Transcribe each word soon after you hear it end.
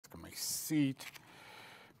seat.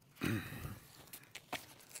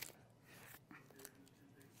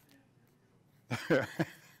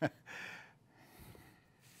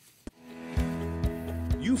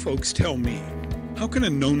 You folks tell me, how can a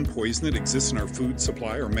known poison that exists in our food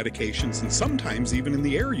supply or medications, and sometimes even in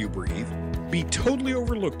the air you breathe, be totally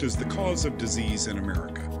overlooked as the cause of disease in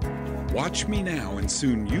America? Watch me now, and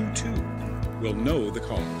soon you too will know the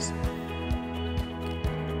cause.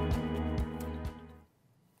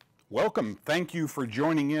 Welcome. Thank you for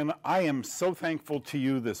joining in. I am so thankful to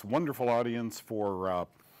you, this wonderful audience, for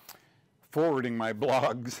forwarding my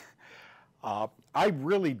blogs. I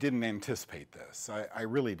really didn't anticipate this. I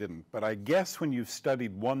really didn't. But I guess when you've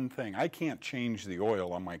studied one thing, I can't change the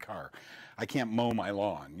oil on my car. I can't mow my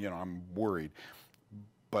lawn. You know, I'm worried.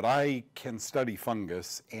 But I can study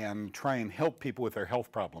fungus and try and help people with their health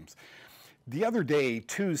problems. The other day,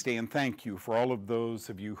 Tuesday, and thank you for all of those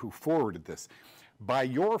of you who forwarded this. By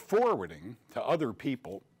your forwarding to other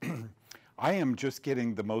people, I am just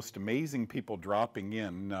getting the most amazing people dropping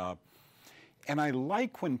in. And I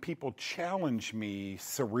like when people challenge me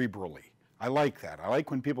cerebrally. I like that. I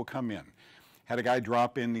like when people come in. Had a guy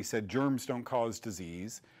drop in, he said, germs don't cause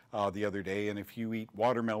disease the other day, and if you eat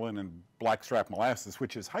watermelon and blackstrap molasses,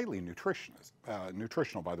 which is highly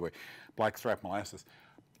nutritional, by the way, blackstrap molasses,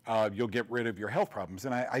 you'll get rid of your health problems.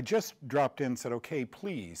 And I just dropped in and said, okay,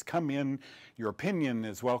 please come in. Your opinion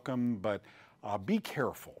is welcome, but be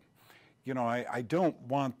careful. You know, I don't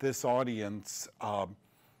want this audience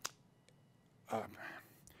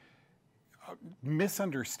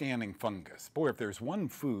misunderstanding fungus. Boy, if there's one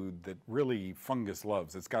food that really fungus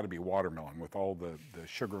loves, it's got to be watermelon with all the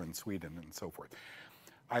sugar and sweeten and so forth.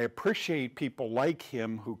 I appreciate people like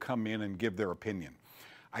him who come in and give their opinion.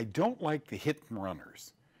 I don't like the hit and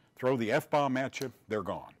runners. Throw the F-bomb at you, they're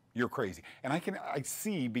gone. You're crazy. And I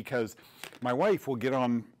see, because my wife will get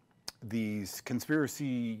on these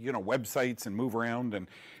conspiracy, websites and move around, and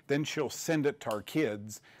then she'll send it to our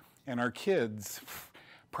kids, and our kids,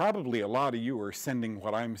 probably a lot of you are sending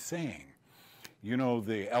what I'm saying. You know,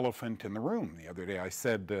 the elephant in the room. The other day I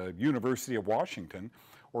said the University of Washington,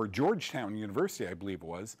 or Georgetown University, I believe it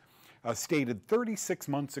was, stated 36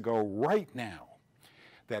 months ago right now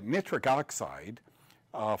that nitric oxide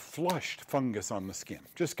flushed fungus on the skin,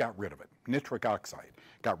 just got rid of it. Nitric oxide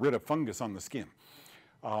got rid of fungus on the skin.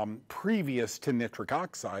 Previous to nitric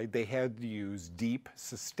oxide, they had to use deep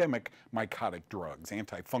systemic mycotic drugs,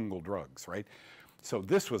 antifungal drugs, right? So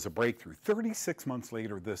this was a breakthrough. 36 months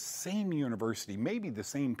later, the same university, maybe the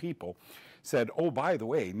same people, said, oh, by the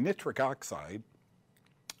way, nitric oxide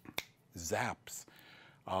zaps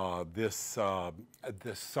this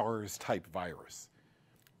SARS-type virus.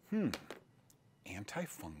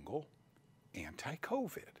 Antifungal,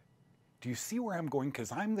 anti-COVID. Do you see where I'm going?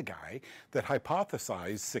 Because I'm the guy that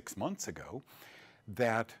hypothesized 6 months ago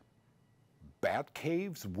that bat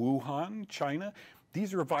caves, Wuhan, China,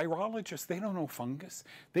 these are virologists. They don't know fungus.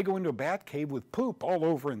 They go into a bat cave with poop all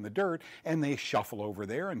over in the dirt, and they shuffle over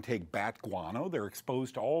there and take bat guano. They're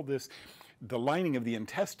exposed to all this, the lining of the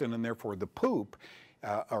intestine, and therefore the poop,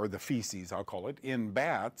 or the feces, I'll call it, in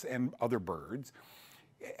bats and other birds,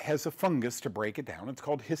 has a fungus to break it down. It's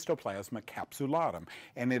called Histoplasma capsulatum,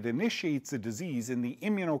 and it initiates a disease in the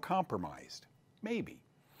immunocompromised. Maybe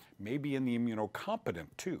in the immunocompetent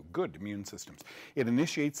too, good immune systems. It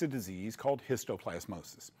initiates a disease called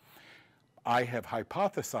histoplasmosis. I have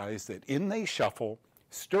hypothesized that in they shuffle,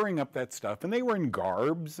 stirring up that stuff, and they were in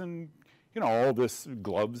garbs and, all this,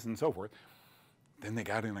 gloves and so forth. Then they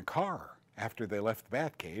got in a car after they left the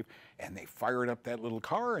bat cave, and they fired up that little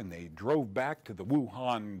car, and they drove back to the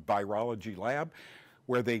Wuhan virology lab,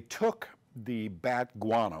 where they took the bat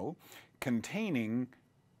guano containing,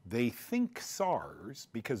 they think, SARS,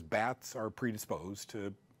 because bats are predisposed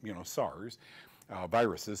to, SARS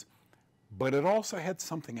viruses, but it also had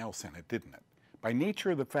something else in it, didn't it? By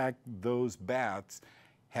nature of the fact those bats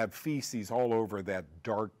have feces all over that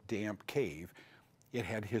dark, damp cave, it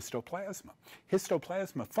had histoplasma.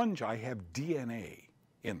 Histoplasma fungi have DNA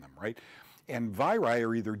in them, right? And viri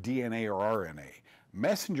are either DNA or RNA.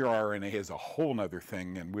 Messenger RNA is a whole nother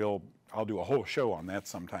thing, and I'll do a whole show on that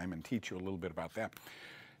sometime and teach you a little bit about that.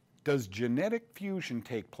 Does genetic fusion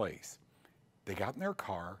take place? They got in their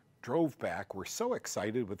car, drove back, were so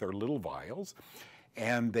excited with their little vials,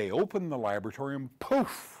 and they opened the laboratory and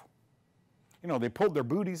poof! They pulled their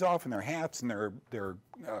booties off and their hats and their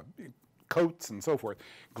coats and so forth,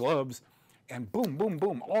 gloves, and boom, boom,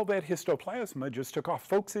 boom, all that histoplasma just took off.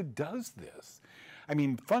 Folks, it does this. I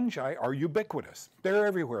mean, fungi are ubiquitous. They're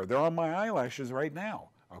everywhere. They're on my eyelashes right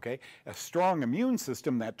now. okay? A strong immune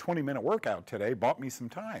system, that 20-minute workout today bought me some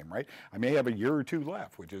time, right? I may have a year or two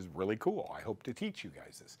left, which is really cool. I hope to teach you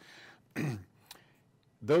guys this.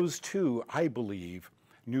 Those two, I believe,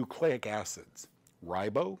 nucleic acids,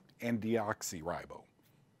 ribo and deoxyribo,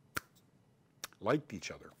 liked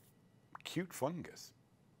each other. Cute fungus,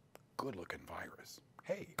 good-looking virus.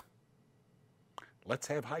 Hey, let's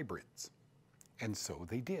have hybrids. And so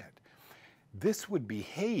they did. This would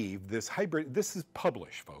behave, this hybrid, this is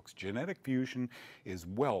published, folks. Genetic fusion is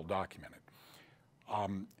well documented.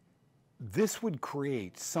 This would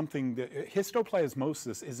create something that,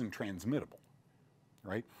 histoplasmosis isn't transmittable,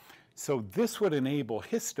 right? So this would enable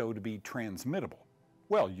histo to be transmittable.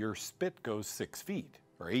 Well, your spit goes 6 feet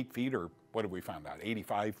or 8 feet, or what have we found out,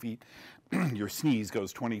 85 feet. Your sneeze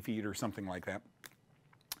goes 20 feet or something like that.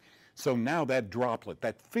 So now that droplet,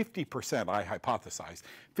 that 50%, I hypothesize,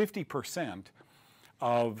 50%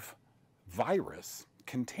 of virus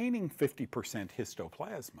containing 50%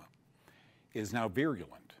 histoplasma is now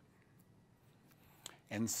virulent.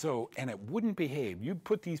 And so, and it wouldn't behave. You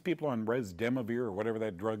put these people on Resdemivir or whatever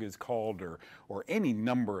that drug is called, or any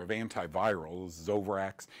number of antivirals,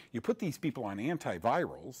 Zovirax. You put these people on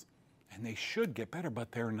antivirals, and they should get better,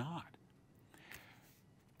 but they're not.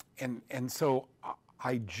 And so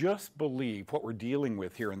I just believe what we're dealing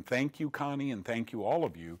with here, and thank you, Connie, and thank you, all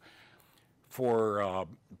of you, for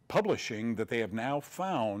publishing that they have now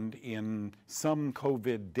found in some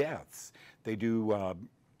COVID deaths. They do,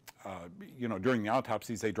 you know, during the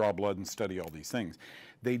autopsies, they draw blood and study all these things.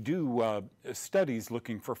 They do studies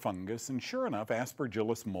looking for fungus, and sure enough,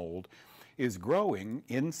 Aspergillus mold is growing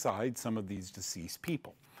inside some of these deceased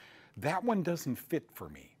people. That one doesn't fit for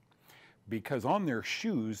me, because on their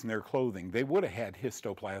shoes and their clothing, they would have had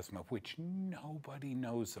histoplasma, which nobody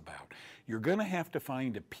knows about. You're going to have to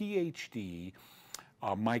find a PhD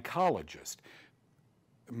mycologist.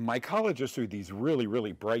 Mycologists are these really,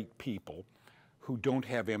 really bright people who don't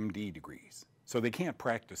have MD degrees, so they can't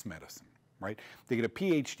practice medicine, right? They get a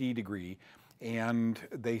PhD degree and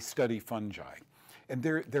they study fungi. And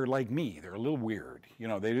they're like me, they're a little weird. You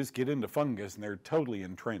know, they just get into fungus and they're totally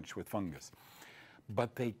entrenched with fungus.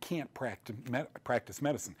 But they can't practice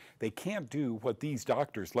medicine. They can't do what these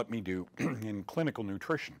doctors let me do in clinical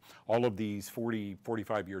nutrition. All of these 40,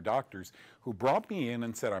 45-year doctors who brought me in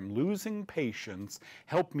and said, I'm losing patients,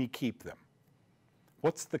 help me keep them.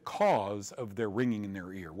 What's the cause of their ringing in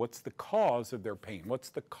their ear? What's the cause of their pain?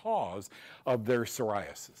 What's the cause of their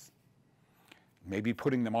psoriasis? Maybe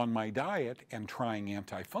putting them on my diet and trying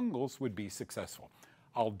antifungals would be successful.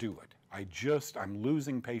 I'll do it. I'm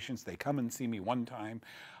losing patients. They come and see me one time.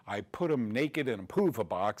 I put them naked in a PUVA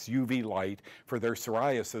box, UV light, for their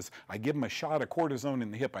psoriasis. I give them a shot of cortisone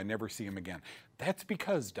in the hip. I never see them again. That's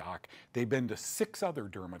because, Doc, they've been to 6 other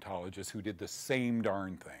dermatologists who did the same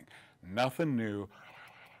darn thing. Nothing new.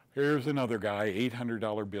 Here's another guy,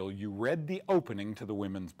 $800 bill. You read the opening to the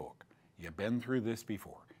women's book. You've been through this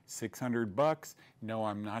before. $600. No,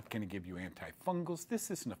 I'm not going to give you antifungals.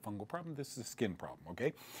 This isn't a fungal problem. This is a skin problem,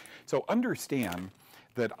 okay? So understand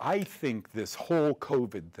that I think this whole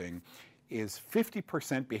COVID thing is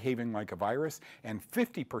 50% behaving like a virus and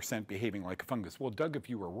 50% behaving like a fungus. Well, Doug, if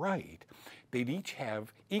you were right, they'd each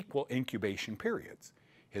have equal incubation periods.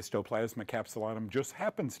 Histoplasma capsulatum just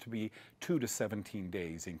happens to be 2 to 17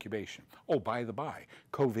 days incubation. Oh, by the by,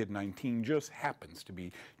 COVID-19 just happens to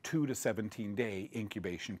be 2 to 17-day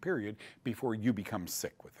incubation period before you become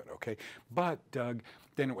sick with it, okay? But, Doug,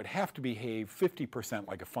 then it would have to behave 50%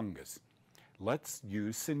 like a fungus. Let's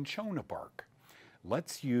use cinchona bark.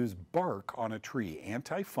 Let's use bark on a tree,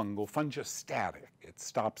 antifungal, fungistatic. It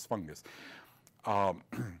stops fungus.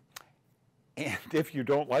 And if you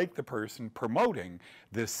don't like the person promoting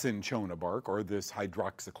this cinchona bark or this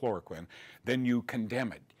hydroxychloroquine, then you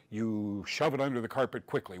condemn it. You shove it under the carpet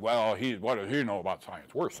quickly. Well, what does he know about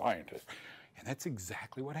science? We're scientists. And that's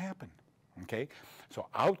exactly what happened, okay? So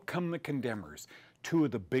out come the condemners. 2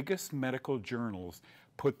 of the biggest medical journals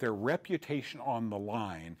put their reputation on the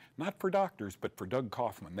line, not for doctors, but for Doug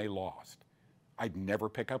Kaufmann. They lost. I'd never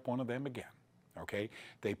pick up one of them again, okay?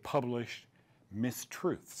 They published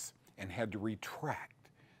mistruths and had to retract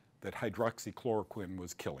that hydroxychloroquine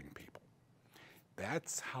was killing people.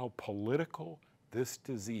 That's how political this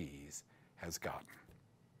disease has gotten.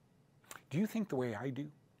 Do you think the way I do?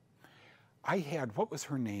 I had, what was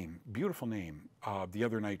her name? Beautiful name, the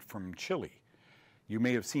other night from Chile. You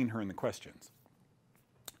may have seen her in the questions.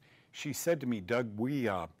 She said to me, Doug,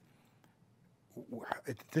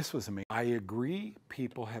 this was amazing. I agree,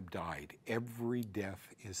 people have died. Every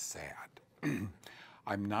death is sad.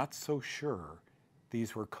 I'm not so sure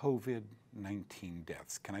these were COVID-19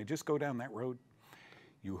 deaths. Can I just go down that road?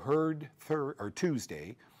 You heard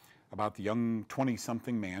Tuesday about the young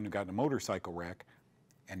 20-something man who got in a motorcycle wreck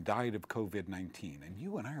and died of COVID-19. And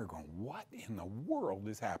you and I are going, what in the world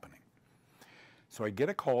is happening? So I get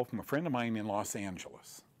a call from a friend of mine in Los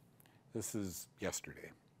Angeles. This is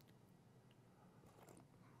yesterday.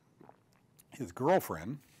 His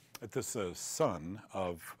girlfriend, this is a son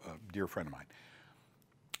of a dear friend of mine.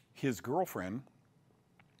 His girlfriend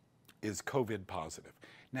is COVID positive.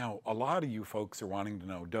 Now, a lot of you folks are wanting to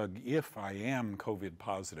know, Doug, if I am COVID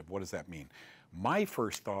positive, what does that mean? My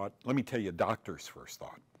first thought, let me tell you a doctor's first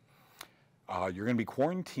thought. You're going to be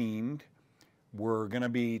quarantined. We're going to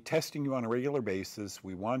be testing you on a regular basis.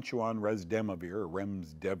 We want you on Remdesivir or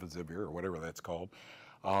Remdesivir or whatever that's called.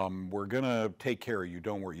 We're going to take care of you.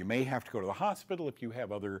 Don't worry. You may have to go to the hospital if you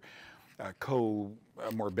have other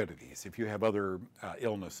comorbidities, if you have other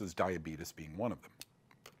illnesses, diabetes being one of them.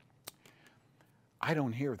 I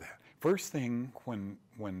don't hear that. First thing when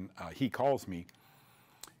he calls me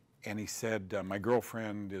and he said, my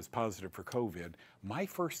girlfriend is positive for COVID, my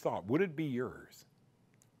first thought, would it be yours?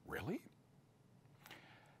 Really?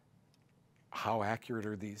 How accurate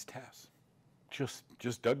are these tests?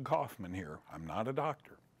 Just Doug Kaufmann here. I'm not a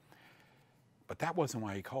doctor. But that wasn't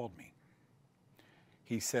why he called me.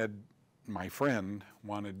 He said, my friend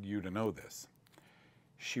wanted you to know this.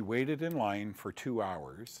 She waited in line for 2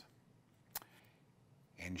 hours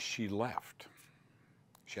and she left.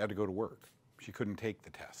 She had to go to work. She couldn't take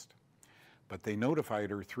the test. But they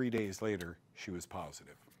notified her 3 days later she was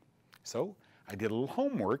positive. So I did a little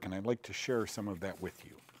homework and I'd like to share some of that with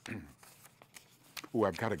you. Ooh,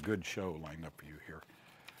 I've got a good show lined up for you here.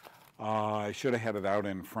 I should have had it out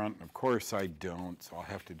in front. Of course I don't, so I'll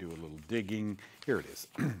have to do a little digging. Here it is.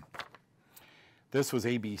 This was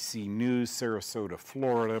ABC News, Sarasota,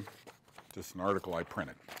 Florida. Just an article I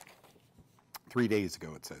printed. 3 days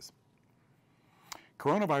ago, it says.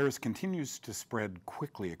 Coronavirus continues to spread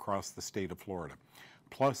quickly across the state of Florida,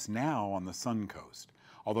 plus now on the Sun Coast.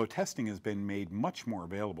 Although testing has been made much more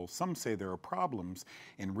available, some say there are problems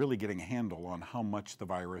in really getting a handle on how much the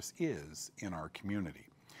virus is in our community.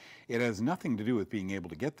 It has nothing to do with being able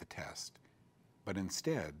to get the test, but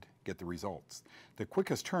instead get the results. The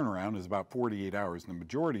quickest turnaround is about 48 hours, and the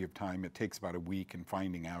majority of time it takes about a week in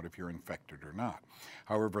finding out if you're infected or not.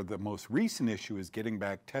 However, the most recent issue is getting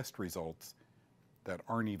back test results that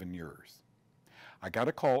aren't even yours. I got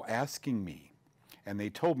a call asking me, and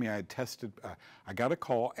they told me I had tested, I got a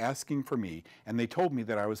call asking for me, and they told me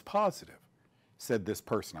that I was positive, said this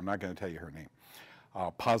person. I'm not going to tell you her name.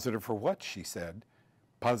 Positive for what? She said.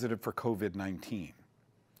 Positive for COVID-19.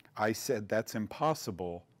 I said, that's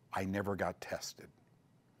impossible. I never got tested.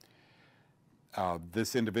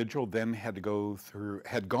 This individual then had gone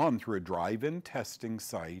through a drive-in testing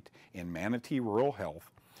site in Manatee Rural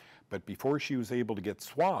Health, but before she was able to get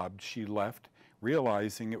swabbed, she left,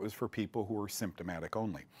 realizing it was for people who were symptomatic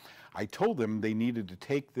only. I told them they needed to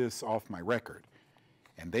take this off my record,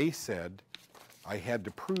 and they said I had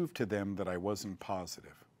to prove to them that I wasn't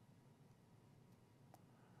positive.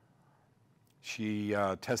 She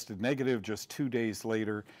tested negative just 2 days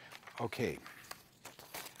later. Okay,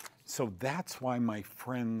 so that's why my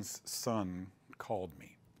friend's son called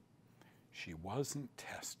me. She wasn't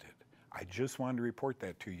tested. I just wanted to report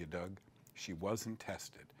that to you, Doug. She wasn't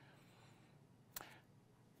tested.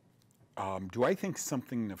 Do I think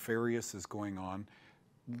something nefarious is going on?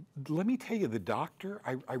 Let me tell you, the doctor,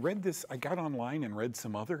 I read this, I got online and read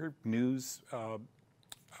some other news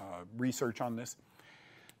research on this.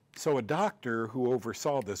 So a doctor who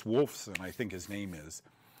oversaw this, Wolfson, I think his name is,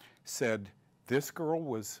 said this girl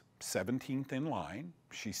was 17th in line,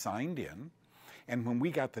 she signed in, and when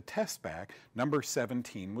we got the test back, number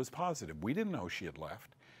 17 was positive. We didn't know she had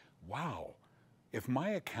left. Wow, if my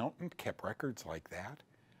accountant kept records like that,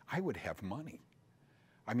 I would have money.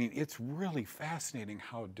 I mean, it's really fascinating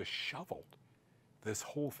how disheveled this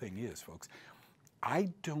whole thing is, folks. I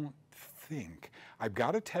don't think, I've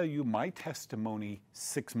got to tell you my testimony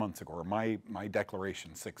 6 months ago, or my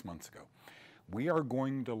declaration 6 months ago. We are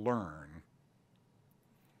going to learn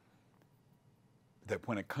that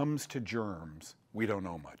when it comes to germs, we don't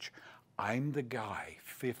know much. I'm the guy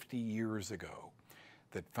 50 years ago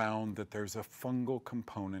that found that there's a fungal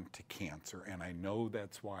component to cancer, and I know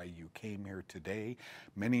that's why you came here today.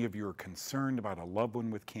 Many of you are concerned about a loved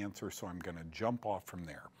one with cancer, so I'm going to jump off from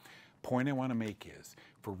there. Point I want to make is,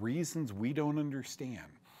 for reasons we don't understand,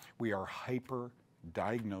 we are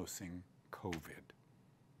hyper-diagnosing COVID.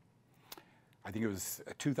 I think it was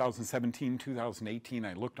 2017, 2018,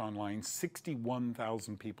 I looked online,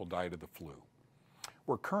 61,000 people died of the flu.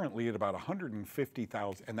 We're currently at about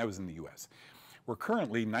 150,000, and that was in the US. where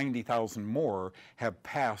currently 90,000 more have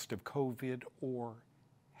passed of COVID, or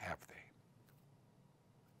have they?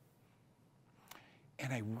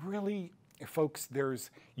 And I really, folks,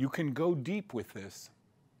 you can go deep with this.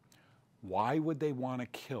 Why would they want to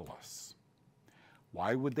kill us?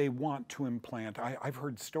 Why would they want to implant? I've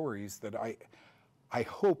heard stories that I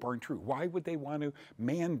hope aren't true. Why would they want to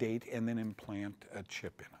mandate and then implant a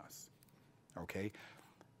chip in us? Okay,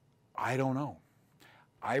 I don't know.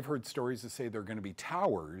 I've heard stories that say there are going to be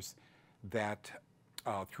towers that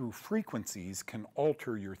through frequencies can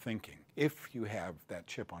alter your thinking if you have that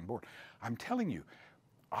chip on board. I'm telling you,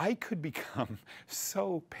 I could become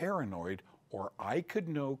so paranoid, or I could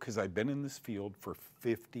know, because I've been in this field for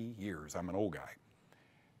 50 years, I'm an old guy,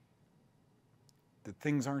 that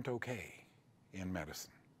things aren't okay in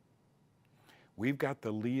medicine. We've got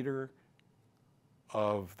the leader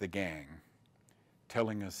of the gang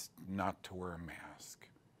telling us not to wear a mask.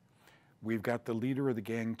 We've got the leader of the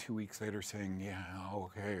gang 2 weeks later saying, yeah,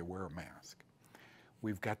 okay, wear a mask.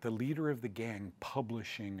 We've got the leader of the gang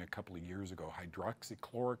publishing a couple of years ago,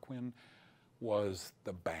 hydroxychloroquine was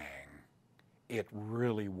the bang. It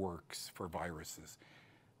really works for viruses.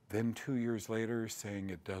 Then 2 years later saying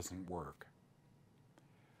it doesn't work.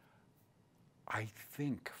 I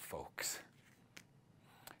think, folks,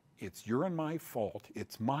 it's your and my fault.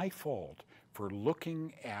 It's my fault for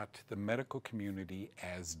looking at the medical community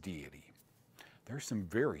as deity. There's some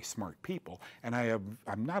very smart people, and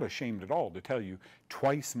I'm not ashamed at all to tell you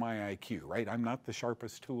twice my IQ, right? I'm not the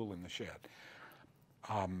sharpest tool in the shed.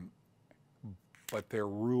 But they're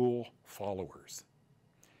rule followers.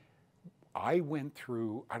 I went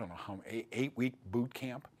through, I don't know how, 8-week boot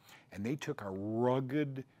camp, and they took a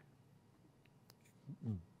rugged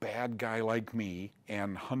bad guy like me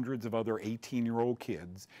and hundreds of other 18-year-old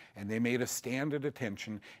kids, and they made us stand at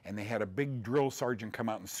attention, and they had a big drill sergeant come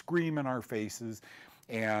out and scream in our faces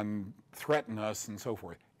and threaten us and so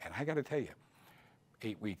forth. And I got to tell you,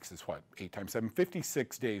 8 weeks is what? 8 times 7,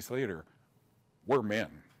 56 days later, we're men.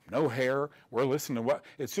 No hair, we're listening to what?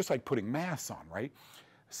 It's just like putting masks on, right?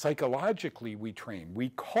 Psychologically, we train. We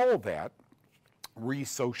call that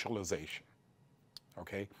re-socialization,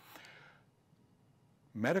 okay?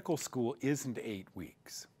 Medical school isn't 8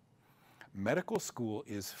 weeks. Medical school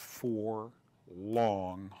is 4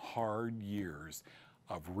 long, hard years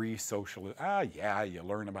of re-socialization. Yeah, you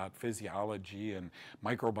learn about physiology and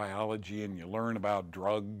microbiology, and you learn about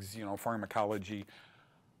drugs, pharmacology,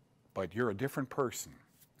 but you're a different person.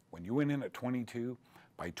 When you went in at 22,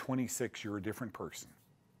 by 26, you're a different person.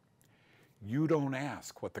 You don't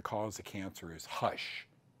ask what the cause of cancer is. Hush.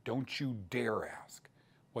 Don't you dare ask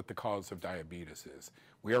what the cause of diabetes is.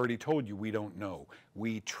 We already told you we don't know.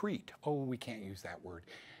 We treat. Oh, we can't use that word.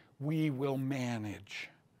 We will manage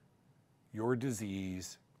your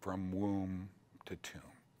disease from womb to tomb.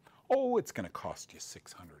 Oh, it's going to cost you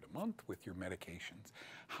 $600 a month with your medications.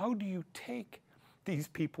 How do you take these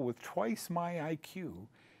people with twice my IQ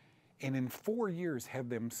and in 4 years have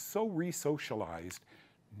them so re-socialized,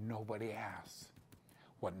 nobody asks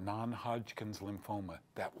what non-Hodgkin's lymphoma,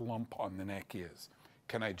 that lump on the neck, is?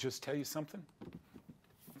 Can I just tell you something?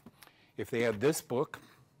 If they had this book,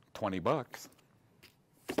 20 bucks,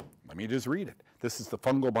 let me just read it. This is the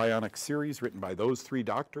Fungal Bionics series written by those 3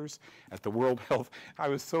 doctors at the World Health. I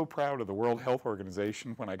was so proud of the World Health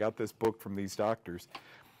Organization when I got this book from these doctors.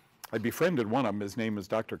 I befriended one of them. His name is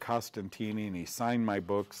Dr. Costantini, and he signed my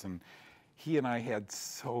books, and he and I had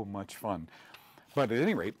so much fun. But at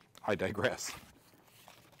any rate, I digress.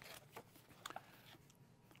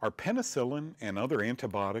 Are penicillin and other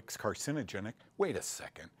antibiotics carcinogenic? Wait a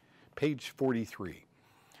second. Page 43.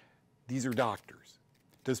 These are doctors.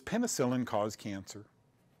 Does penicillin cause cancer?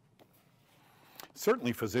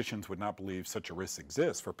 Certainly physicians would not believe such a risk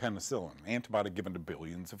exists for penicillin, an antibiotic given to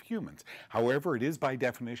billions of humans. However, it is by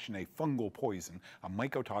definition a fungal poison, a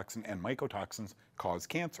mycotoxin, and mycotoxins cause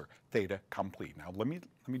cancer. Theta complete. Now let me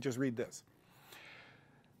just read this.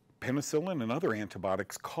 Penicillin and other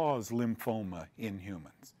antibiotics cause lymphoma in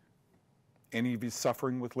humans. Any of you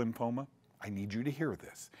suffering with lymphoma? I need you to hear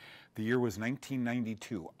this. The year was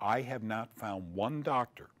 1992. I have not found one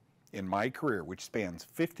doctor in my career, which spans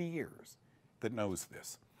 50 years, that knows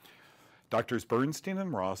this. Doctors Bernstein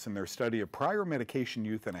and Ross, in their study of prior medication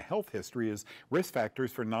use and a health history as risk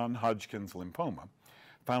factors for non-Hodgkin's lymphoma,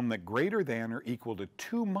 found that greater than or equal to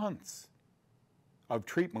 2 months of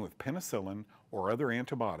treatment with penicillin or other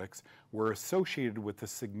antibiotics were associated with a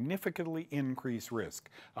significantly increased risk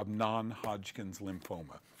of non-Hodgkin's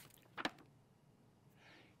lymphoma.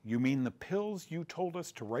 You mean the pills you told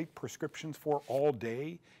us to write prescriptions for all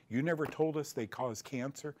day, you never told us they cause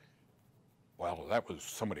cancer? Well, that was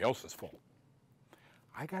somebody else's fault.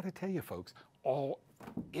 I got to tell you, folks, all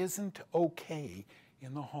isn't okay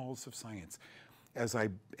in the halls of science. As I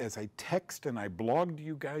text and I blog to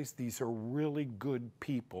you guys, these are really good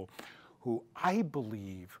people who I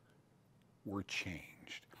believe were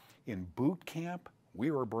changed. In boot camp,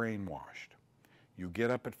 we were brainwashed. You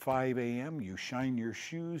get up at 5 a.m., you shine your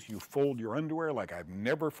shoes, you fold your underwear like I've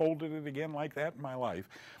never folded it again like that in my life.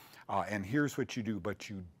 And here's what you do, but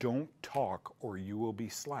you don't talk or you will be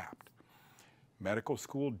slapped. Medical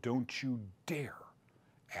school, don't you dare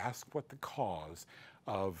ask what the cause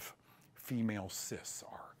of female cysts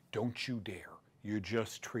are. Don't you dare. You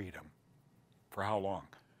just treat them. For how long?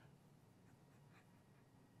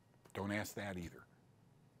 Don't ask that either.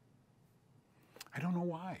 I don't know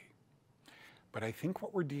why. But I think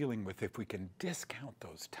what we're dealing with, if we can discount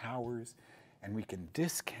those towers and we can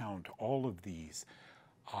discount all of these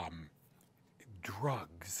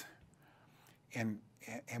drugs and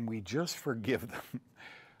we just forgive them,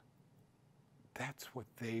 that's what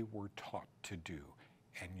they were taught to do.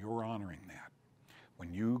 And you're honoring that.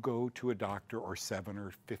 When you go to a doctor or 7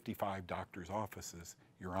 or 55 doctors' offices,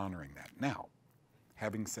 you're honoring that. Now,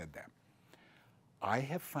 having said that, I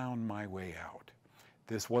have found my way out.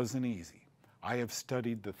 This wasn't easy. I have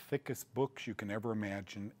studied the thickest books you can ever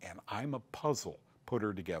imagine, and I'm a puzzle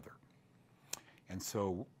putter together. And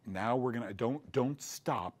so now we're gonna, don't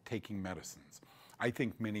stop taking medicines. I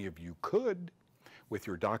think many of you could, with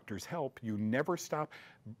your doctor's help. You never stop.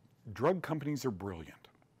 Drug companies are brilliant.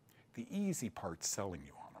 The easy part's selling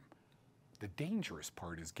you on them. The dangerous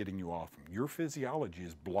part is getting you off them. Your physiology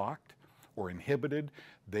is blocked or inhibited.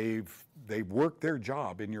 They've worked their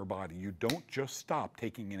job in your body. You don't just stop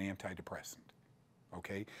taking an antidepressant,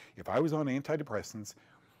 okay? If I was on antidepressants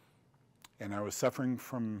and I was suffering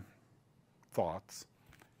from thoughts,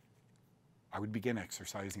 I would begin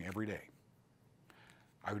exercising every day.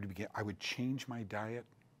 I would change my diet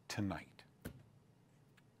tonight.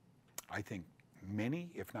 I think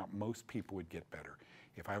many, if not most people, would get better.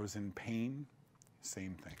 If I was in pain,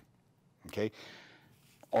 same thing, okay?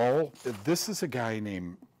 This is a guy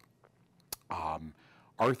named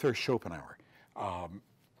Arthur Schopenhauer,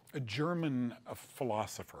 a German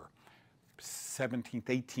philosopher, 17th,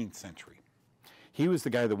 18th century. He was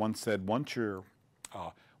the guy that once said, once you're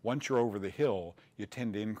over the hill, you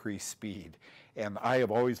tend to increase speed. And I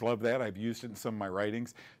have always loved that. I've used it in some of my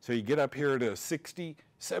writings. So you get up here to 60,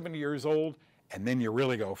 70 years old, and then you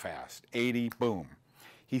really go fast. 80, boom.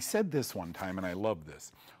 He said this one time, and I love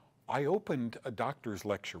this. I opened a doctor's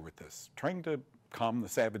lecture with this, trying to calm the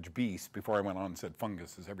savage beast before I went on and said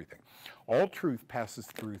fungus is everything. All truth passes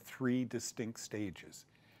through 3 distinct stages.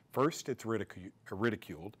 First, it's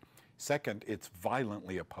ridiculed. Second, it's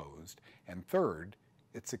violently opposed. And third,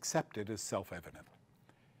 it's accepted as self-evident.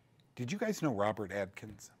 Did you guys know Robert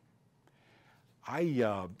Adkins? I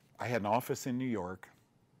had an office in New York.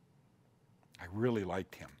 I really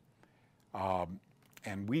liked him.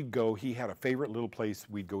 And we'd go, he had a favorite little place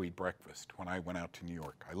we'd go eat breakfast when I went out to New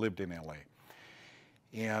York. I lived in LA.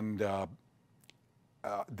 And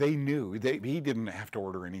they knew, he didn't have to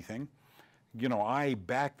order anything. You know,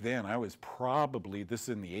 back then, I was probably, this is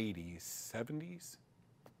in the 80s, 70s,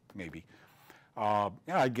 maybe.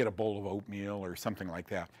 I'd get a bowl of oatmeal or something like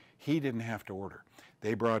that. He didn't have to order.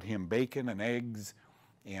 They brought him bacon and eggs,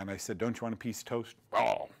 and I said, don't you want a piece of toast?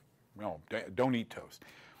 Oh, no, don't eat toast.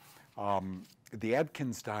 The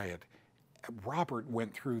Atkins diet, Robert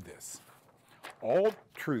went through this. All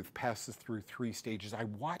truth passes through 3 stages. I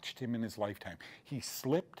watched him in his lifetime. He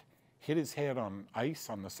slipped, hit his head on ice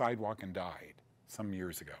on the sidewalk, and died some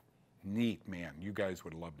years ago. Neat man. You guys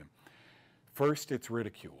would have loved him. First, it's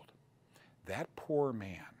ridiculed. That poor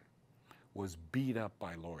man was beat up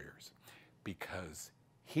by lawyers because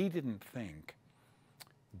he didn't think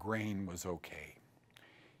grain was okay.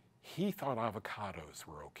 He thought avocados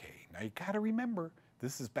were okay. Now you got to remember,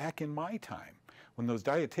 this is back in my time when those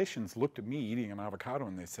dietitians looked at me eating an avocado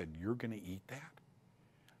and they said, "You're going to eat that?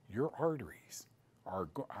 Your arteries are,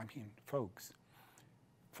 folks,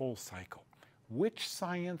 full cycle. Which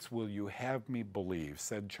science will you have me believe?"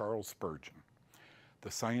 said Charles Spurgeon.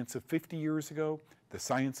 The science of 50 years ago, the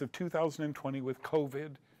science of 2020 with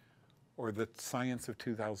COVID, or the science of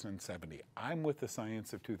 2070? I'm with the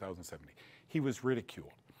science of 2070. He was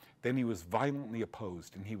ridiculed. Then he was violently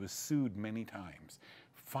opposed, and he was sued many times.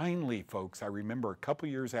 Finally, folks, I remember a couple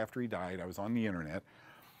years after he died, I was on the internet,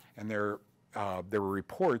 and there were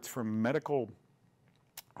reports from medical,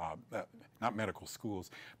 not medical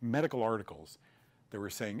schools, medical articles that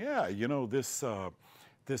were saying, yeah, you know, this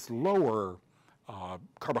lower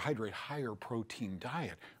carbohydrate, higher protein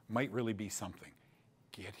diet might really be something.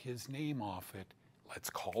 Get his name off it let's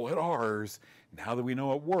call it ours, now that we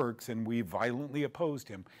know it works and we violently opposed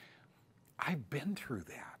him. I've been through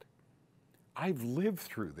that. I've lived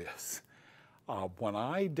through this. When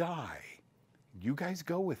I die, you guys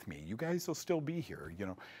go with me. You guys will still be here. You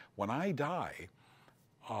know, when I die,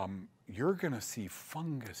 you're going to see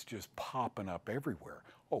fungus just popping up everywhere.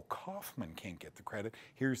 Oh, Kaufmann can't get the credit.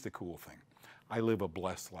 Here's the cool thing. I live a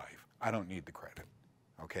blessed life. I don't need the credit,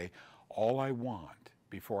 okay? All I want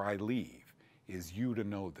before I leave is you to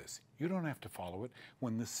know this. You don't have to follow it.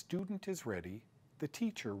 When the student is ready, the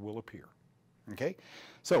teacher will appear, okay?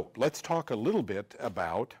 So let's talk a little bit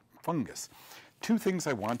about fungus. Two things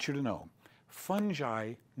I want you to know.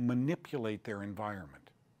 Fungi manipulate their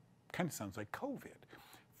environment. Kind of sounds like COVID.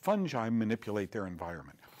 Fungi manipulate their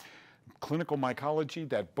environment. Clinical Mycology,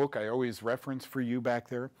 that book I always reference for you back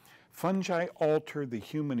there, fungi alter the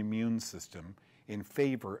human immune system in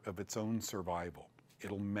favor of its own survival.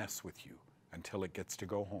 It'll mess with you until it gets to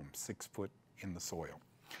go home, 6 foot in the soil.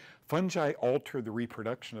 Fungi alter the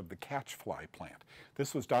reproduction of the catchfly plant.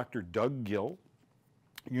 This was Dr. Doug Gill,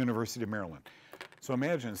 University of Maryland. So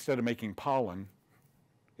imagine, instead of making pollen,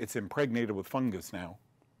 it's impregnated with fungus now.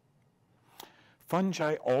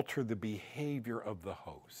 Fungi alter the behavior of the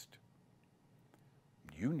host.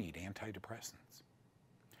 You need antidepressants.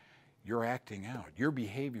 You're acting out. Your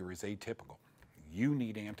behavior is atypical. You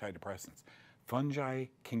need antidepressants. Fungi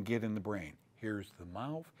can get in the brain. Here's the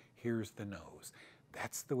mouth, here's the nose.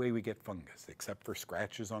 That's the way we get fungus, except for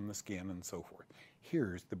scratches on the skin and so forth.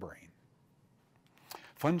 Here's the brain.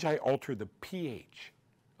 Fungi alter the pH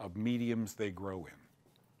of mediums they grow in.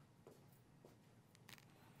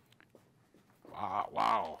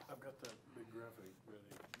 Wow. I've got that big graphic ready.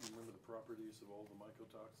 You remember the properties of all the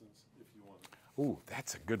mycotoxins, if you want it. Ooh,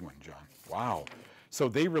 that's a good one, John. Wow. So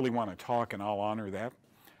they really want to talk, and I'll honor that.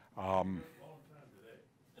 Long time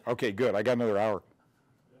today. Okay, good. I got another hour.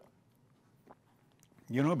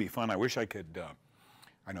 You know, it'd be fun. I wish I could,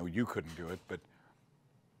 I know you couldn't do it, but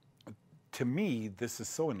to me, this is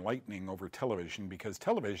so enlightening over television, because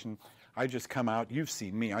television, I just come out, you've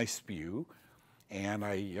seen me, I spew, and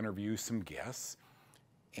I interview some guests,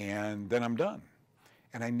 and then I'm done.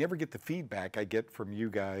 And I never get the feedback I get from you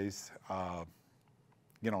guys,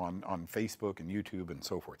 you know, on Facebook and YouTube and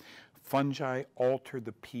so forth. Fungi alter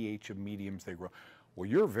the pH of mediums they grow. Well,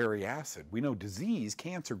 you're very acid. We know disease,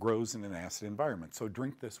 cancer grows in an acid environment, so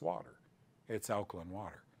drink this water. It's alkaline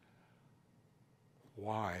water.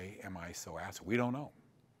 Why am I so acid? We don't know.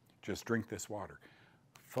 Just drink this water.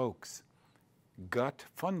 Folks, gut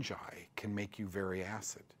fungi can make you very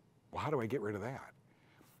acid. Well, how do I get rid of that?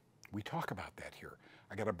 We talk about that here.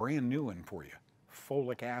 I got a brand new one for you.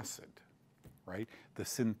 Folic acid, right? The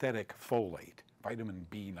synthetic folate, vitamin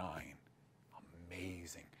B9.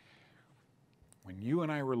 Amazing. When you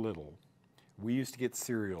and I were little, we used to get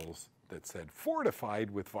cereals that said fortified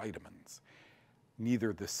with vitamins.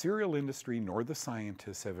 Neither the cereal industry nor the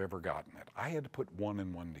scientists have ever gotten it. I had to put one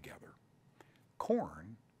and one together.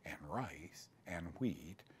 Corn and rice and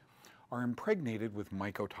wheat are impregnated with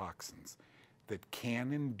mycotoxins that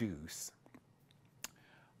can induce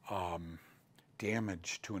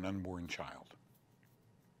damage to an unborn child.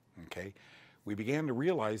 Okay? We began to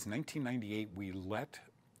realize in 1998 we let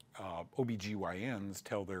OBGYNs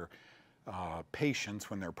tell their patients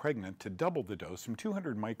when they're pregnant to double the dose from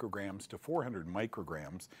 200 micrograms to 400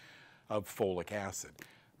 micrograms of folic acid.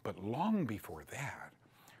 But long before that,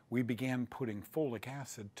 we began putting folic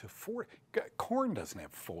acid to corn doesn't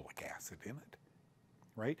have folic acid in it,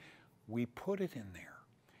 right? We put it in there,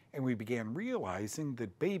 and we began realizing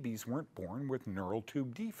that babies weren't born with neural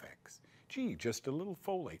tube defects. Gee, just a little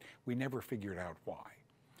folate. We never figured out why.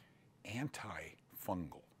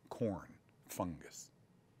 Antifungal, corn, fungus.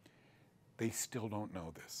 They still don't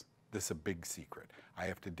know this. This is a big secret. I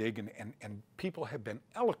have to dig, and people have been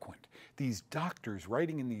eloquent. These doctors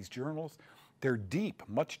writing in these journals, they're deep,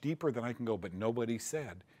 much deeper than I can go, but nobody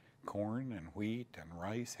said corn and wheat and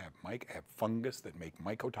rice have fungus that make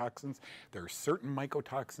mycotoxins. There are certain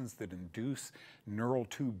mycotoxins that induce neural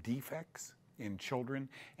tube defects in children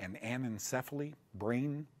and anencephaly,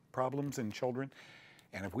 brain problems in children.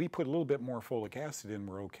 And if we put a little bit more folic acid in,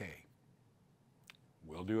 we're okay.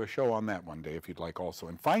 We'll do a show on that one day if you'd like also.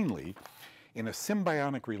 And finally, in a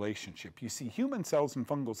symbiotic relationship, you see human cells and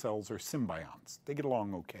fungal cells are symbionts. They get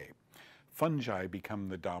along okay. Fungi become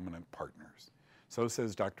the dominant partners. So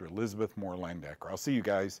says Dr. Elizabeth Moore Landecker. I'll see you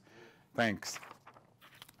guys. Thanks.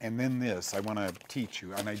 And then this, I want to teach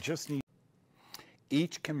you, and I just need,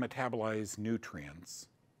 each can metabolize nutrients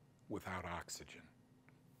without oxygen.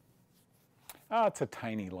 It's a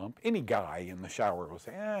tiny lump. Any guy in the shower will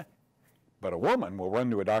say, But a woman will run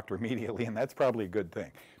to a doctor immediately, and that's probably a good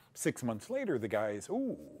thing. 6 months later, the guy's,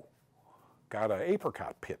 ooh, got an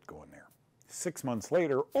apricot pit going there. 6 months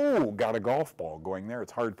later, oh, got a golf ball going there.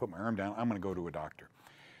 It's hard to put my arm down. I'm going to go to a doctor.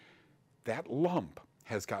 That lump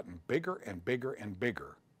has gotten bigger and bigger and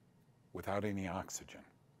bigger without any oxygen.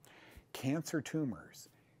 Cancer tumors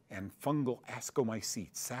and fungal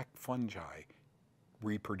ascomycetes, sac fungi,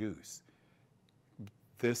 reproduce.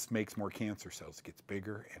 This makes more cancer cells. It gets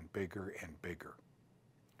bigger and bigger and bigger.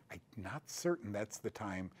 I'm not certain that's the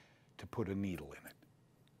time to put a needle in it.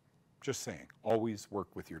 Just saying, always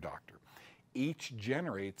work with your doctor. Each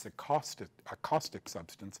generates a caustic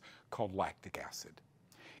substance called lactic acid.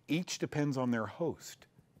 Each depends on their host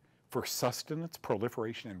for sustenance,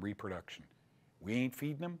 proliferation, and reproduction. We ain't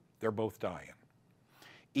feeding them, they're both dying.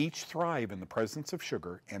 Each thrive in the presence of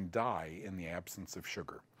sugar and die in the absence of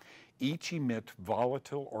sugar. Each emit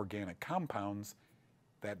volatile organic compounds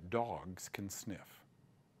that dogs can sniff.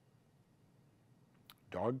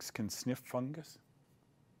 Dogs can sniff fungus.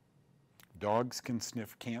 Dogs can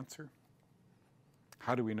sniff cancer.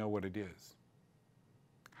 How do we know what it is?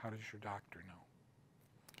 How does your doctor know?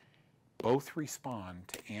 Both respond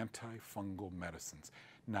to antifungal medicines.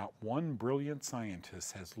 Not one brilliant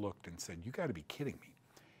scientist has looked and said, you got to be kidding me.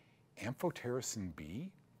 Amphotericin B,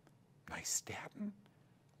 nystatin,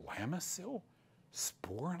 Lamisil,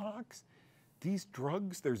 Sporanox, these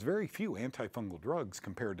drugs, there's very few antifungal drugs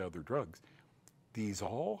compared to other drugs. These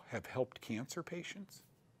all have helped cancer patients,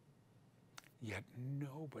 yet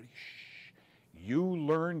nobody, You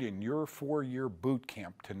learned in your 4-year boot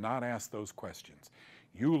camp to not ask those questions.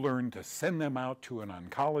 You learned to send them out to an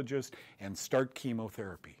oncologist and start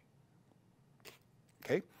chemotherapy.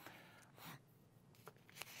 Okay?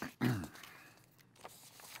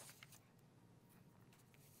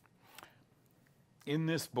 In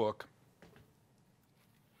this book,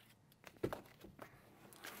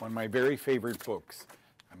 one of my very favorite books,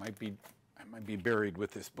 I might be buried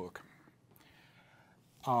with this book.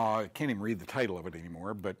 I can't even read the title of it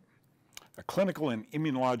anymore, but Clinical and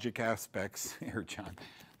Immunologic Aspects. Here, John,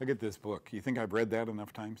 look at this book. You think I've read that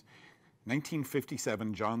enough times?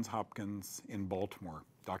 1957, Johns Hopkins in Baltimore,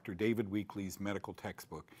 Dr. David Weekley's medical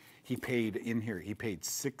textbook. He paid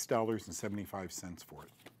 $6.75 for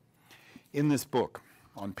it. In this book,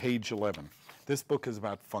 on page 11, this book is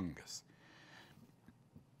about fungus.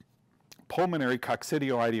 Pulmonary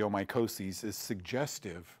coccidioidomycosis is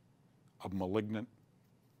suggestive of malignant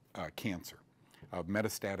cancer, of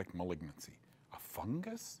metastatic malignancy. A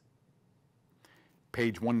fungus?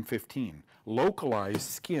 Page 115, localized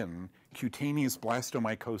skin cutaneous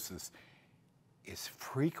blastomycosis is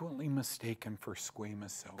frequently mistaken for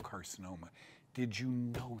squamous cell carcinoma. Did you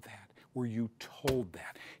know that? Were you told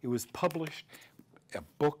that? It was published, a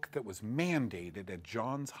book that was mandated at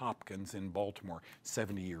Johns Hopkins in Baltimore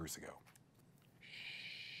 70 years ago.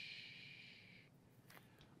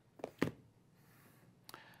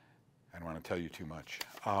 I don't want to tell you too much.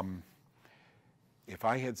 If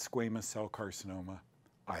I had squamous cell carcinoma,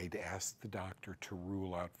 I'd ask the doctor to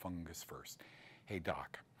rule out fungus first. Hey,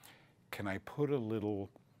 doc, can I put a little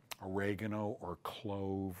oregano or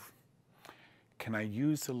clove? Can I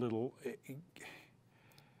use a little? It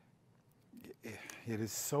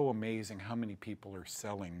is so amazing how many people are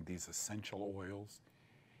selling these essential oils.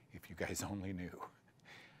 If you guys only knew.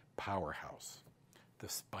 Powerhouse, the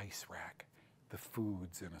spice rack, the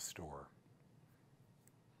foods in a store.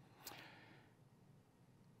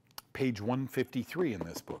 Page 153 in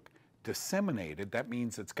this book. Disseminated, that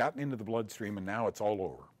means it's gotten into the bloodstream and now it's all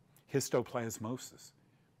over. Histoplasmosis.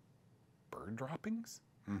 Bird droppings?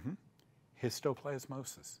 Mm-hmm.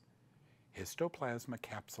 Histoplasmosis. Histoplasma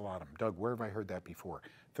capsulatum. Doug, where have I heard that before?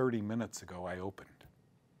 30 minutes ago I opened.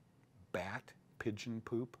 Bat, pigeon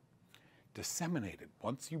poop, disseminated.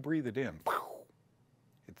 Once you breathe it in,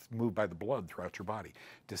 it's moved by the blood throughout your body.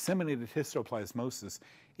 Disseminated histoplasmosis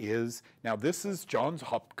is, now this is Johns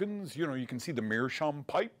Hopkins, you can see the meerschaum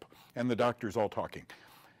pipe and the doctors all talking,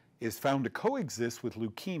 is found to coexist with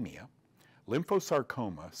leukemia,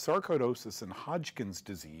 lymphosarcoma, sarcoidosis, and Hodgkin's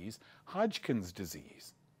disease,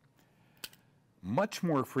 much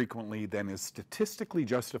more frequently than is statistically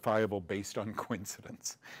justifiable based on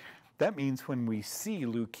coincidence. That means when we see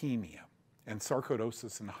leukemia and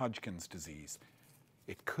sarcoidosis and Hodgkin's disease,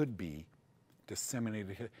 it could be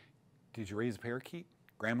disseminated. Did you raise a parakeet?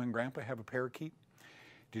 Grandma and Grandpa have a parakeet?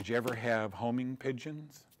 Did you ever have homing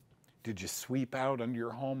pigeons? Did you sweep out under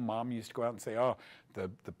your home? Mom used to go out and say, oh, the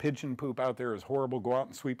pigeon poop out there is horrible, go out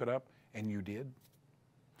and sweep it up. And you did?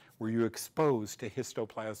 Were you exposed to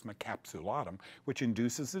histoplasma capsulatum, which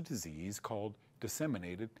induces a disease called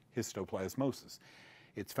disseminated histoplasmosis?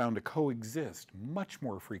 It's found to coexist much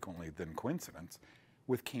more frequently than coincidence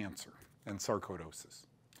with cancer and sarcoidosis.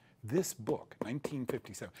 This book,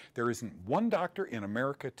 1957, there isn't one doctor in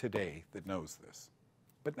America today that knows this,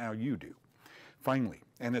 but now you do. Finally,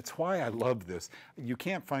 and it's why I love this, you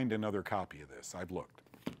can't find another copy of this. I've looked.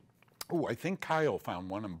 Oh, I think Kyle found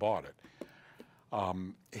one and bought it.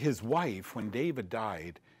 His wife, when David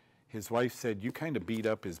died, his wife said, "You kind of beat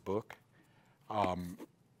up his book.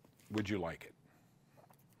 Would you like it?"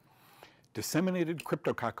 Disseminated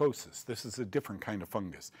cryptococcosis. This is a different kind of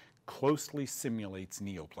fungus. Closely simulates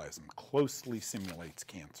neoplasm, closely simulates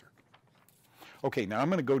cancer. Okay, now I'm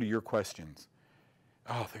going to go to your questions.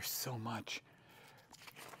 Oh, there's so much.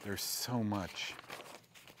 There's so much.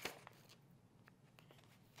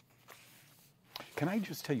 Can I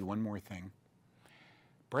just tell you one more thing?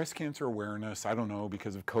 Breast cancer awareness, I don't know,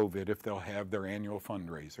 because of COVID, if they'll have their annual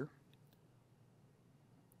fundraiser.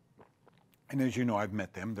 And as you know, I've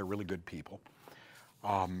met them. They're really good people.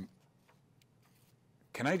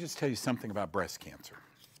 Can I just tell you something about breast cancer?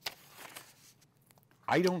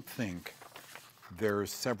 I don't think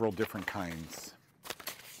there's several different kinds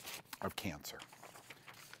of cancer.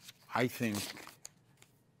 I think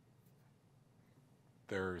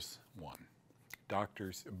there's one.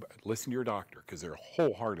 Doctors, listen to your doctor, because they'll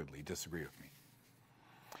wholeheartedly disagree with me.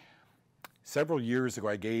 Several years ago,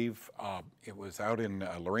 I gave, it was out in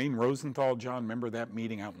Lorraine Rosenthal, John, remember that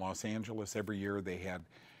meeting out in Los Angeles? Every year they had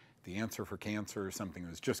the answer for cancer or something. It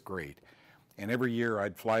was just great. And every year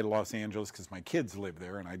I'd fly to Los Angeles because my kids live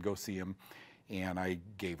there, and I'd go see them, and I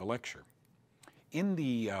gave a lecture. In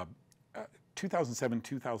the 2007,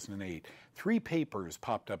 2008, 3 papers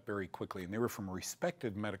popped up very quickly, and they were from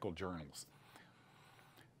respected medical journals.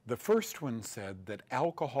 The first one said that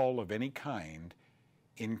alcohol of any kind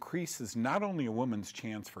increases not only a woman's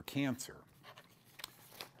chance for cancer,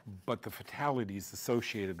 but the fatalities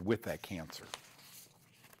associated with that cancer.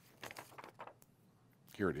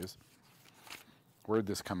 Here it is. Where'd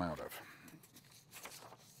this come out of?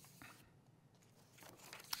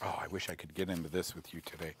 Oh, I wish I could get into this with you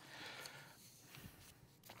today.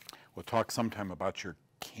 We'll talk sometime about your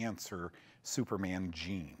cancer Superman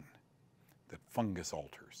gene that fungus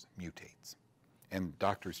alters, mutates. And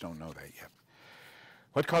doctors don't know that yet.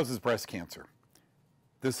 What causes breast cancer?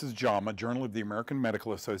 This is JAMA, Journal of the American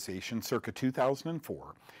Medical Association, circa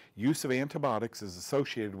 2004. Use of antibiotics is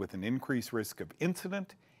associated with an increased risk of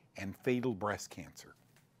incident and fatal breast cancer.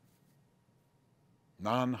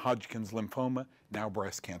 Non-Hodgkin's lymphoma, now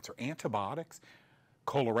breast cancer. Antibiotics,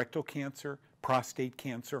 colorectal cancer, prostate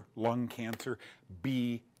cancer, lung cancer.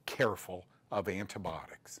 Be careful of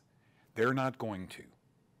antibiotics. They're not going to.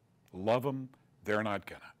 Love them, they're not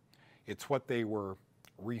gonna. It's what they were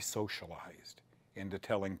re-socialized into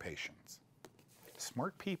telling patients.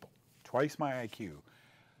 Smart people, twice my IQ.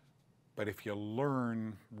 But if you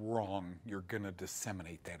learn wrong, you're gonna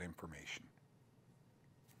disseminate that information.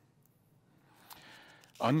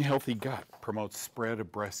 Unhealthy gut promotes spread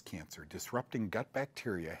of breast cancer. Disrupting gut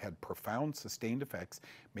bacteria had profound sustained effects,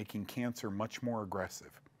 making cancer much more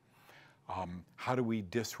aggressive. How do we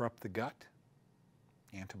disrupt the gut?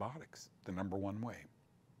 Antibiotics, the #1 way.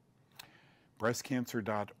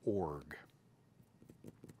 Breastcancer.org.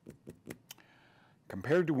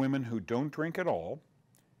 Compared to women who don't drink at all,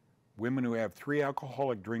 women who have 3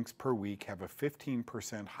 alcoholic drinks per week have a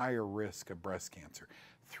 15% higher risk of breast cancer.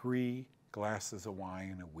 3 glasses of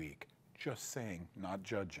wine a week. Just saying, not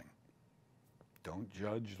judging. Don't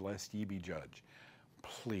judge lest ye be judged.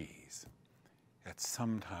 Please, at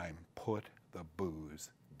some time, put the booze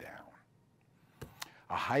down.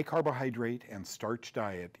 A high carbohydrate and starch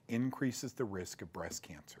diet increases the risk of breast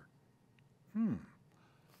cancer.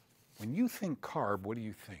 When you think carb, what do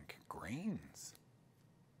you think? Grains,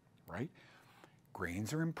 right?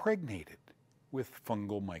 Grains are impregnated with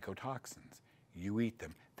fungal mycotoxins. You eat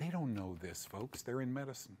them. They don't know this, folks. They're in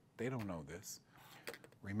medicine. They don't know this.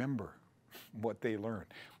 Remember what they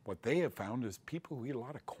learned. What they have found is people who eat a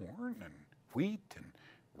lot of corn and wheat and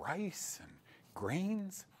rice and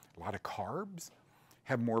grains, a lot of carbs,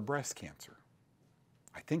 have more breast cancer.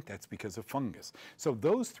 I think that's because of fungus. So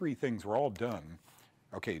those 3 things were all done.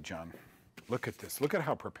 Okay, John, look at this. Look at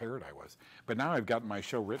how prepared I was. But now I've got my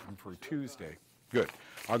show written for Tuesday. Good.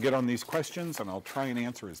 I'll get on these questions and I'll try and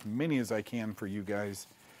answer as many as I can for you guys.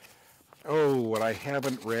 Oh, what I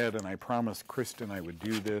haven't read, and I promised Kristen I would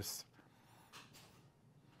do this.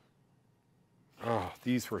 Oh,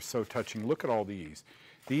 these were so touching. Look at all these.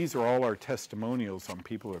 These are all our testimonials on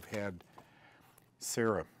people who have had.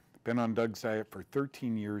 Sarah, been on Doug's diet for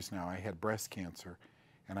 13 years now. I had breast cancer,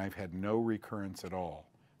 and I've had no recurrence at all.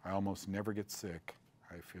 I almost never get sick.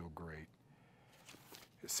 I feel great.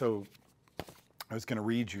 So I was going to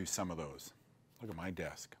read you some of those. Look at my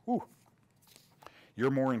desk. Whew.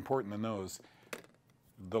 You're more important than those.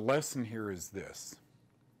 The lesson here is this.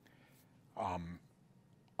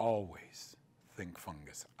 Always think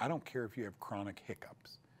fungus. I don't care if you have chronic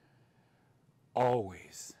hiccups.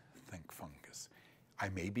 Always think fungus. I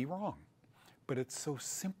may be wrong, but it's so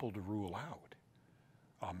simple to rule out.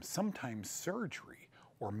 Sometimes surgery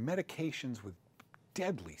or medications with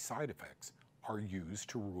deadly side effects are used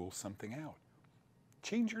to rule something out.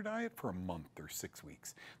 Change your diet for a month or 6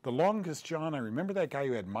 weeks. The longest, John, I remember that guy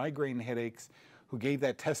who had migraine headaches, who gave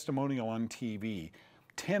that testimonial on TV,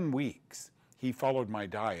 10 weeks. He followed my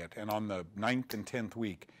diet, and on the 9th and 10th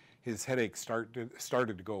week, his headaches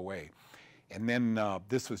started to go away. And then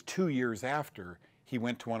this was 2 years after he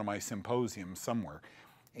went to one of my symposiums somewhere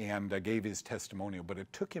and gave his testimonial, but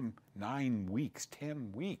it took him 9 weeks,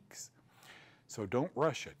 10 weeks. So don't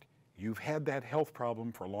rush it. You've had that health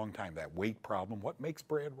problem for a long time, that weight problem. What makes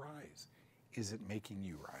bread rise? Is it making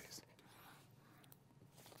you rise?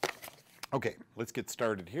 Okay, let's get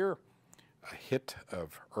started here. A hit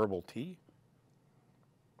of herbal tea.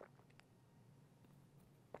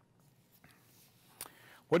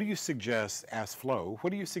 What do you suggest, asked Flo, what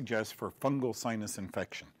do you suggest for fungal sinus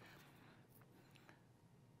infection?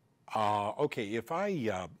 Okay, if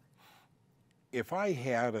I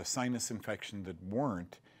had a sinus infection that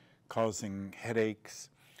weren't causing headaches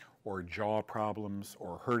or jaw problems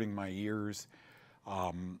or hurting my ears,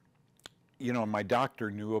 you know, my doctor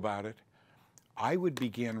knew about it, I would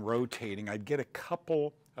begin rotating. I'd get a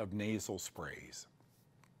couple of nasal sprays.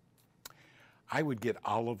 I would get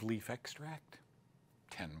olive leaf extract,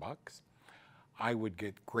 $10. I would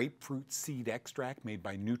get grapefruit seed extract made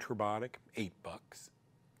by Nutribiotic, $8.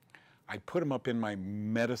 I'd put them up in my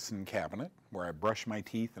medicine cabinet where I brush my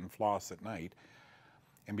teeth and floss at night.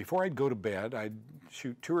 And before I'd go to bed, I'd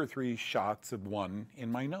shoot 2 or 3 shots of one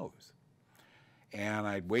in my nose. And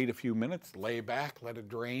I'd wait a few minutes, lay back, let it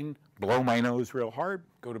drain, blow my nose real hard,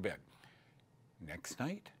 go to bed. Next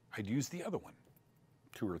night, I'd use the other one,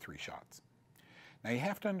 2 or 3 shots. Now you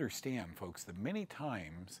have to understand, folks, that many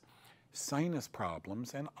times sinus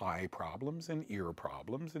problems and eye problems and ear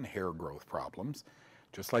problems and hair growth problems,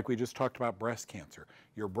 just like we just talked about breast cancer,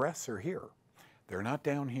 your breasts are here. They're not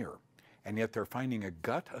down here. And yet they're finding a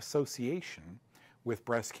gut association with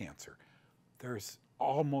breast cancer. There's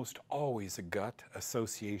almost always a gut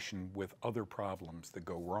association with other problems that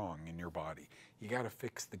go wrong in your body. You got to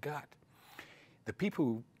fix the gut. The people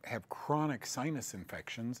who have chronic sinus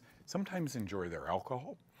infections sometimes enjoy their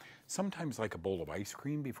alcohol, sometimes like a bowl of ice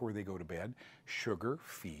cream before they go to bed. Sugar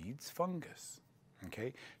feeds fungus.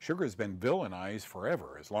 Okay? Sugar has been villainized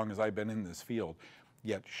forever, as long as I've been in this field.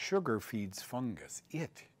 Yet sugar feeds fungus.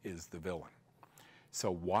 It is the villain. So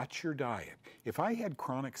watch your diet. If I had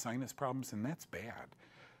chronic sinus problems, and that's bad,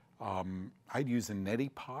 I'd use a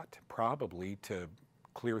neti pot probably to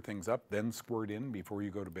clear things up, then squirt in before you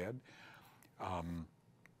go to bed.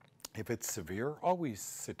 If it's severe, always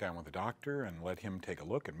sit down with a doctor and let him take a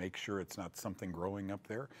look and make sure it's not something growing up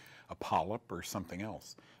there, a polyp or something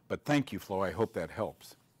else. But thank you, Flo. I hope that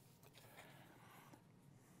helps.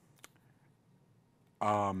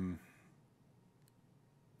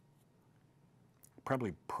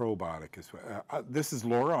 Probably probiotic is this is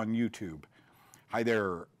Laura on YouTube. Hi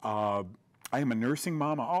there. I am a nursing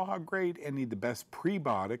mama. Oh, how great. And need the best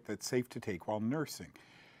prebiotic that's safe to take while nursing.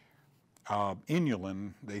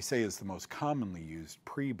 Inulin, they say, is the most commonly used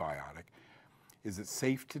prebiotic. Is it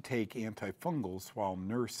safe to take antifungals while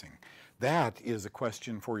nursing? That is a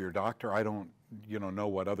question for your doctor. I don't, know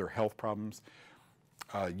what other health problems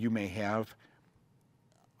you may have.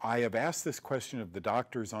 I have asked this question of the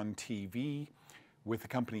doctors on TV with the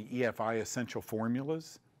company EFI Essential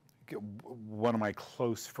Formulas. One of my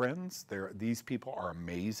close friends, these people are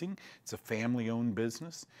amazing. It's a family-owned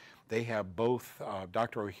business. They have both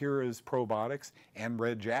Dr. Ohhira's probiotics and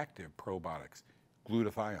Reg Active probiotics,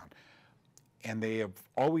 glutathione. And they have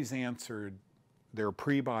always answered their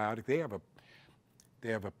prebiotic. They have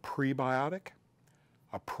a prebiotic,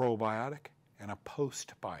 a probiotic, and a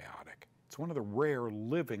postbiotic. It's one of the rare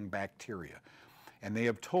living bacteria. And they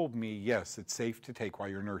have told me, yes, it's safe to take while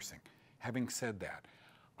you're nursing. Having said that,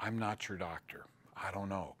 I'm not your doctor. I don't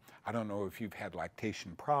know. I don't know if you've had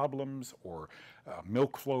lactation problems or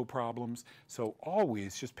milk flow problems. So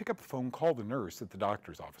always just pick up the phone, call the nurse at the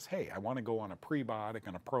doctor's office. Hey, I want to go on a prebiotic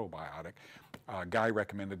and a probiotic. Guy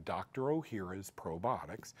recommended Dr. Ohhira's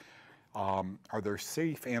probiotics. Are there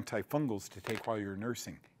safe antifungals to take while you're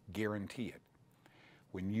nursing? Guarantee it.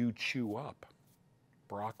 When you chew up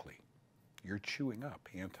broccoli, you're chewing up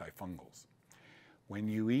antifungals. When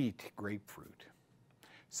you eat grapefruit,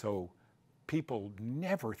 So people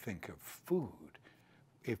never think of food.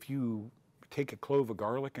 If you take a clove of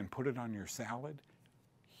garlic and put it on your salad,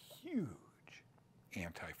 huge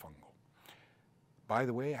antifungal. By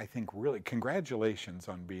the way, I think really, congratulations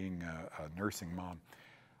on being a nursing mom.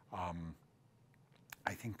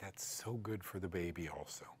 I think that's so good for the baby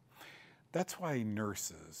also. That's why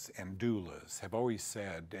nurses and doulas have always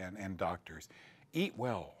said, and doctors, eat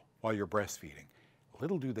well while you're breastfeeding.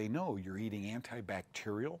 Little do they know you're eating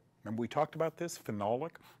antibacterial. Remember we talked about this?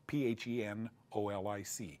 Phenolic,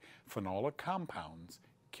 P-H-E-N-O-L-I-C. Phenolic compounds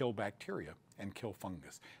kill bacteria and kill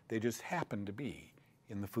fungus. They just happen to be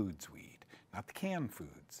in the foods we eat. Not the canned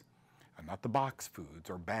foods, not the box foods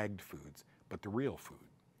or bagged foods, but the real food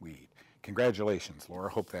we eat. Congratulations, Laura.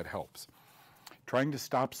 Hope that helps. Trying to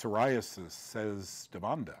stop psoriasis, says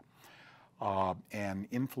Devanda, and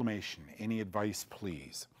inflammation. Any advice,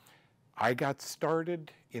 please? I got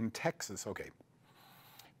started in Texas. Okay.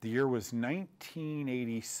 The year was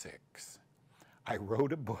 1986. I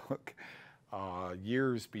wrote a book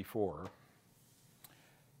years before,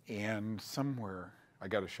 and somewhere, I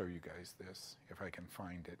got to show you guys this, if I can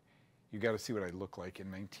find it. You got to see what I look like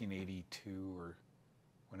in 1982 or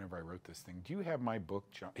whenever I wrote this thing. Do you have my book,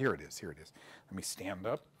 John? Here it is, here it is. Let me stand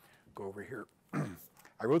up, go over here.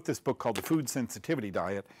 I wrote this book called The Food Sensitivity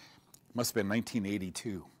Diet. It must have been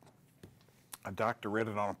 1982. A doctor read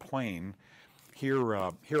it on a plane. Here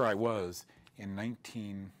I was in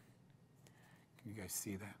can you guys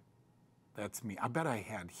see that? That's me. I bet I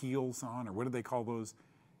had heels on, or what do they call those,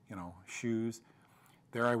 shoes.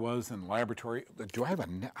 There I was in the laboratory. Do I have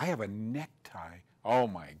I have a necktie. Oh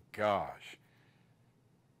my gosh.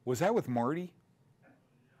 Was that with Marty?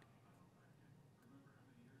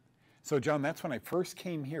 So John, that's when I first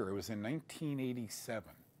came here. It was in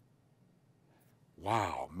 1987.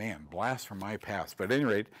 Wow, man, blast from my past. But at any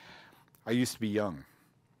rate, I used to be young.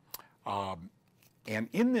 And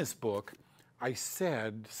in this book, I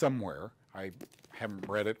said somewhere, I haven't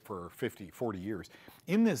read it for 40 years.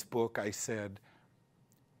 In this book, I said,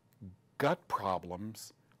 gut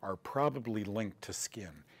problems are probably linked to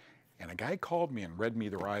skin. And a guy called me and read me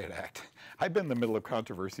the Riot Act. I've been in the middle of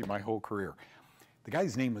controversy my whole career. The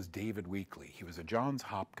guy's name was David Weekley. He was a Johns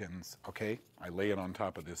Hopkins, okay? I lay it on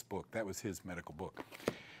top of this book. That was his medical book.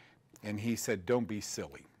 And he said, don't be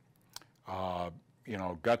silly.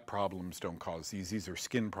 Gut problems don't cause these. These are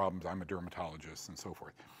skin problems. I'm a dermatologist and so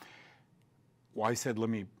forth. Well, I said, let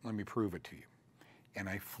me prove it to you. And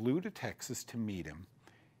I flew to Texas to meet him,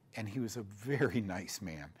 and he was a very nice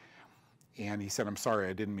man. And he said, I'm sorry,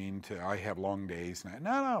 I didn't mean to, I have long days. And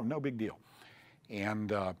no big deal.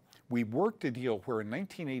 And we worked a deal where in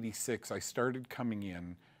 1986, I started coming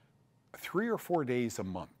in 3 or 4 days a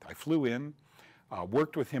month. I flew in,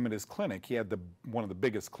 worked with him at his clinic. He had one of the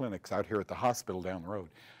biggest clinics out here at the hospital down the road.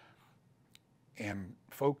 And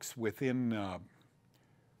folks, within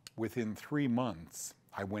 3 months,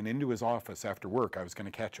 I went into his office after work. I was going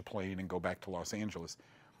to catch a plane and go back to Los Angeles.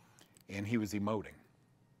 And he was emoting.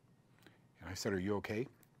 And I said, are you okay?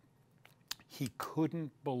 He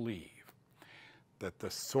couldn't believe that the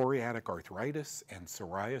psoriatic arthritis and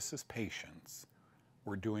psoriasis patients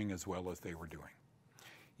were doing as well as they were doing.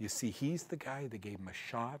 You see, he's the guy that gave him a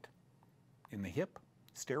shot in the hip,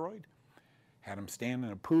 steroid, had him stand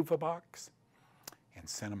in a PUVA box, and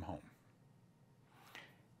sent him home.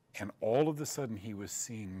 And all of a sudden he was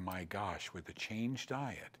seeing, my gosh, with a changed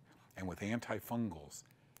diet and with antifungals,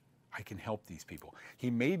 I can help these people. He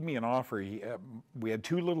made me an offer. We had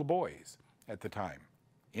 2 little boys at the time,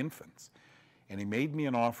 infants. And he made me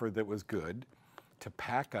an offer that was good to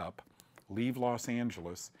pack up, leave Los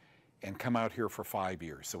Angeles, and come out here for 5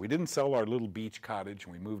 years. So we didn't sell our little beach cottage,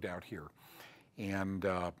 and we moved out here. And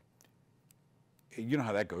you know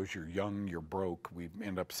how that goes. You're young, you're broke. We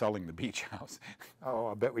end up selling the beach house. Oh,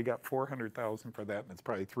 I bet we got $400,000 for that, and it's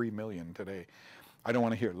probably $3 million today. I don't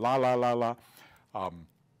want to hear la, la, la, la.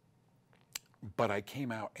 But I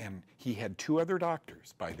came out, and he had 2 other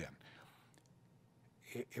doctors by then.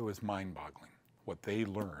 It was mind-boggling what they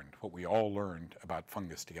learned, what we all learned about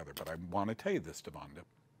fungus together. But I want to tell you this, Devanda.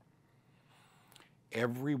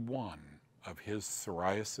 Every one of his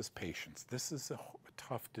psoriasis patients, this is a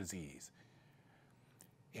tough disease.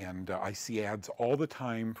 And I see ads all the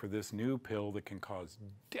time for this new pill that can cause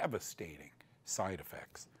devastating side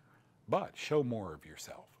effects. But show more of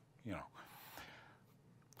yourself,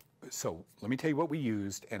 So let me tell you what we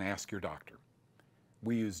used and ask your doctor.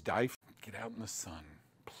 We used get out in the sun,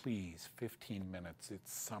 please, 15 minutes.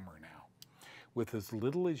 It's summer now. With as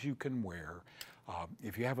little as you can wear.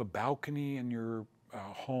 If you have a balcony in your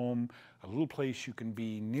home, a little place you can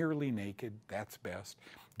be nearly naked. That's best.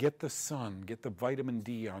 Get the sun, get the vitamin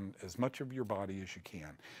D on as much of your body as you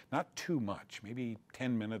can. Not too much, maybe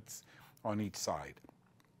 10 minutes on each side.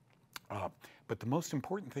 But the most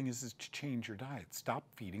important thing is to change your diet. Stop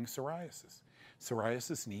feeding psoriasis.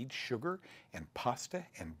 Psoriasis needs sugar and pasta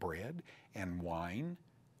and bread and wine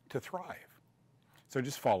to thrive. So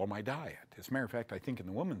just follow my diet. As a matter of fact, I think in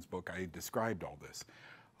the woman's book I described all this.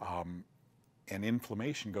 And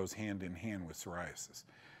inflammation goes hand in hand with psoriasis.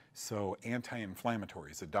 So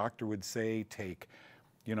anti-inflammatories, a doctor would say take,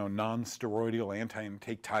 non-steroidal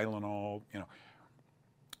take Tylenol,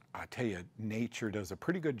 I tell you, nature does a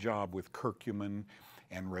pretty good job with curcumin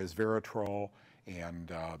and resveratrol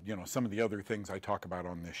and, some of the other things I talk about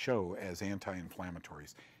on this show as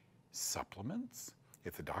anti-inflammatories. Supplements,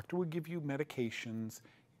 if the doctor would give you medications,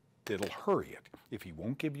 it'll hurry it. If he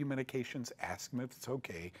won't give you medications, ask him if it's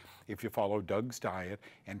okay if you follow Doug's diet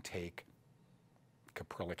and take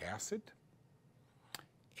caprylic acid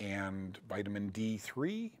and vitamin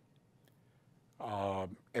D3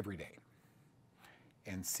 every day.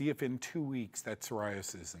 And see if in 2 weeks that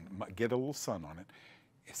psoriasis, and get a little sun on it,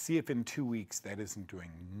 see if in 2 weeks that isn't doing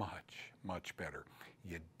much, much better.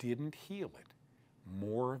 You didn't heal it.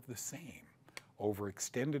 More of the same over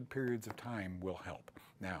extended periods of time will help.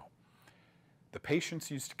 Now, the patients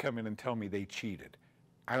used to come in and tell me they cheated.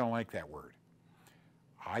 I don't like that word.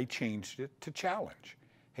 I changed it to challenge.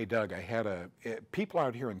 Hey, Doug, people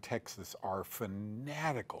out here in Texas are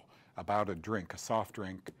fanatical about a drink, a soft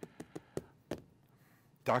drink,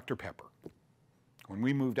 Dr. Pepper. When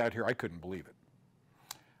we moved out here, I couldn't believe it.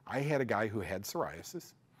 I had a guy who had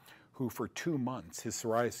psoriasis, who for 2 months, his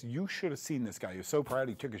psoriasis, you should have seen this guy. He was so proud.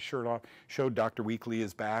 He took his shirt off, showed Dr. Weekly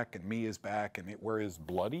his back and me his back, and where his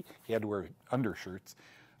bloody. He had to wear undershirts.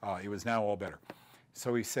 It was now all better.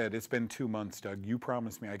 So he said, it's been 2 months, Doug. You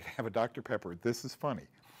promised me I could have a Dr. Pepper. This is funny.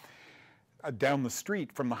 Down the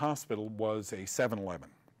street from the hospital was a 7-Eleven.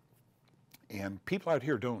 And people out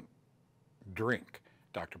here don't drink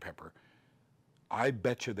Dr. Pepper. I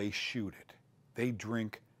bet you they shoot it. They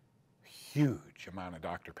drink huge amount of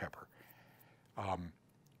Dr. Pepper.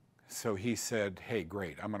 So he said, hey,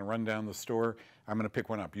 great, I'm going to run down the store. I'm going to pick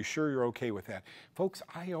one up. You sure you're okay with that? Folks,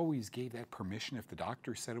 I always gave that permission if the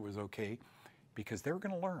doctor said it was okay, because they're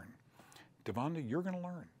going to learn. Devonda, you're going to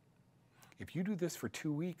learn. If you do this for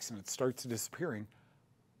 2 weeks and it starts disappearing,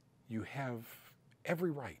 you have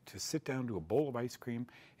every right to sit down to a bowl of ice cream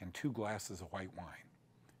and 2 glasses of white wine.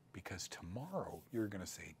 Because tomorrow you're going to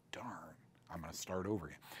say, darn, I'm going to start over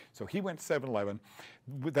again. So he went to 7-Eleven.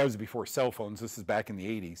 That was before cell phones. This is back in the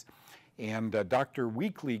 80s. And Dr.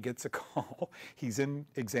 Weekly gets a call. He's in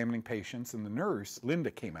examining patients, and the nurse,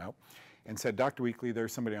 Linda, came out and said, Dr. Weekly,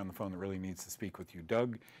 there's somebody on the phone that really needs to speak with you.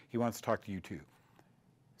 Doug, he wants to talk to you too.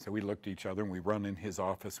 So we looked at each other, and we run in his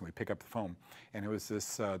office, and we pick up the phone. And it was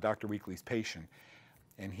this Dr. Weekly's patient.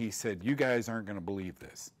 And he said, you guys aren't going to believe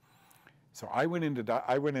this. So I went into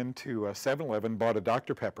 7-Eleven, bought a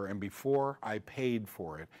Dr. Pepper, and before I paid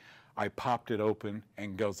for it, I popped it open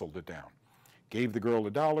and guzzled it down. Gave the girl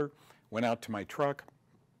 $1, went out to my truck,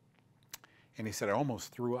 and he said, I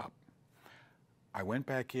almost threw up. I went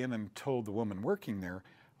back in and told the woman working there,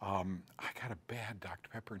 I got a bad Dr.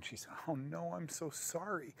 Pepper, and she said, oh no, I'm so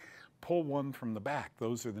sorry. Pull one from the back.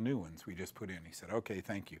 Those are the new ones we just put in. He said, okay,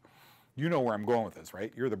 thank you. You know where I'm going with this,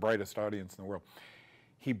 right? You're the brightest audience in the world.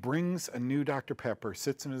 He brings a new Dr. Pepper,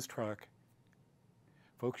 sits in his truck.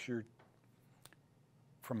 Folks, you're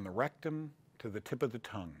from the rectum to the tip of the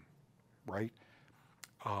tongue, right?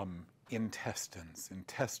 Intestines,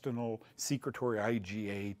 intestinal secretory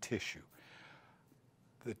IgA tissue.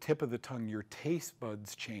 The tip of the tongue, your taste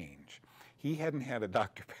buds change. He hadn't had a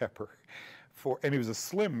Dr. Pepper and he was a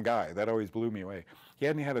slim guy. That always blew me away. He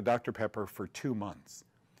hadn't had a Dr. Pepper for 2 months,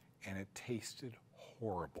 and it tasted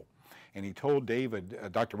horrible. And he told David,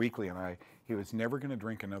 Dr. Weekly and I, he was never going to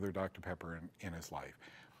drink another Dr. Pepper in his life.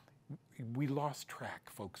 We lost track,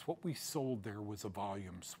 folks. What we sold there was a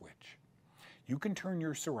volume switch. You can turn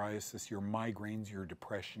your psoriasis, your migraines, your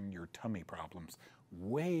depression, your tummy problems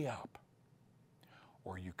way up,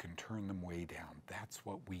 or you can turn them way down. That's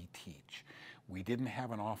what we teach. We didn't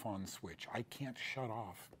have an off-on switch. I can't shut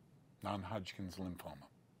off non-Hodgkin's lymphoma.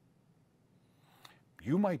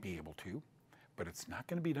 You might be able to, but it's not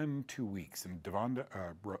going to be done in 2 weeks. And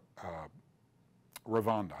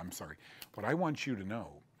Ravonda, I'm sorry. What I want you to know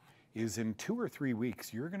is in 2 or 3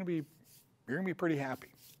 weeks, you're going to be pretty happy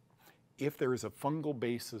if there is a fungal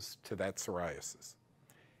basis to that psoriasis.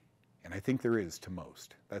 And I think there is to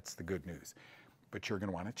most. That's the good news. But you're going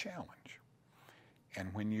to want to challenge.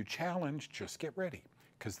 And when you challenge, just get ready.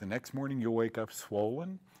 because the next morning you'll wake up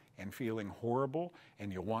swollen and feeling horrible,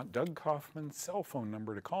 and you'll want Doug Kaufmann's cell phone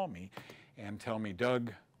number to call me and tell me,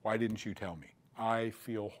 Doug, why didn't you tell me? I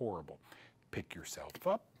feel horrible. Pick yourself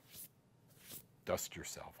up, dust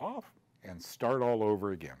yourself off, and start all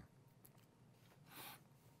over again.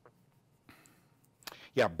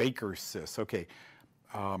 Yeah, Baker's cyst. Okay.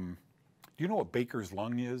 Do you know what Baker's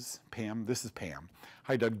lung is, Pam? This is Pam.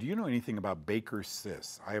 Hi, Doug. Do you know anything about Baker's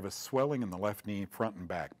cyst? I have a swelling in the left knee, front and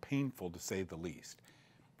back. Painful, to say the least.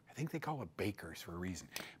 I think they call it Baker's for a reason.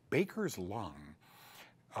 Baker's lung,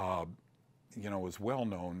 is well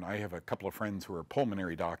known. I have a couple of friends who are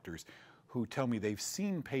pulmonary doctors who tell me they've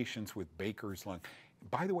seen patients with Baker's lung.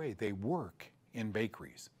 By the way, they work in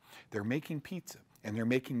bakeries. They're making pizza, and they're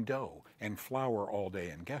making dough and flour all day.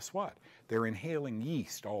 And guess what? They're inhaling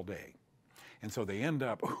yeast all day. And so they end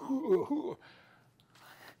up,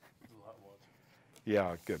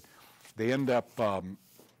 yeah, good. They end up,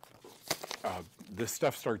 this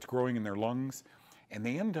stuff starts growing in their lungs, and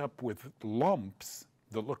they end up with lumps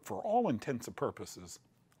that look, for all intents and purposes,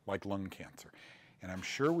 like lung cancer. And I'm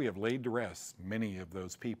sure we have laid to rest many of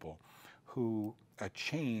those people who a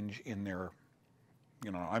change in their,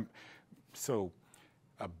 so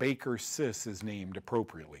a Baker's cyst is named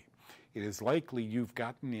appropriately. It is likely you've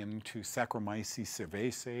gotten into Saccharomyces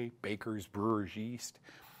cerevisiae, Baker's brewer's yeast,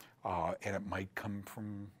 and it might come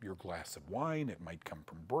from your glass of wine, it might come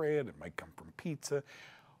from bread, it might come from pizza.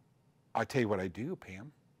 I tell you what I do,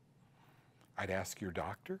 Pam. I'd ask your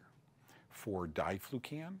doctor for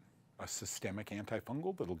diflucan, a systemic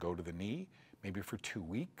antifungal that'll go to the knee, maybe for 2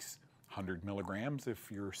 weeks, 100 milligrams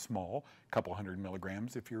if you're small, a couple 100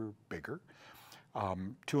 milligrams if you're bigger.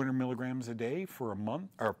 200 milligrams a day for a month,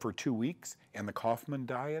 or for 2 weeks, and the Kaufmann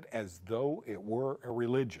diet as though it were a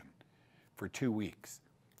religion for 2 weeks.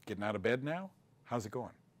 Getting out of bed now? How's it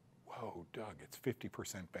going? Whoa, Doug, it's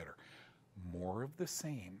 50% better. More of the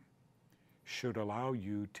same should allow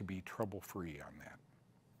you to be trouble-free on that,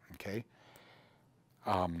 okay?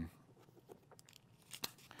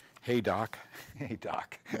 Hey, Doc. Hey,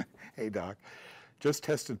 Doc. Hey, Doc. Just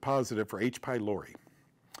tested positive for H. pylori,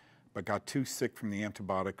 but got too sick from the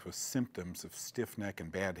antibiotics with symptoms of stiff neck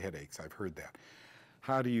and bad headaches. I've heard that.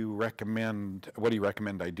 What do you recommend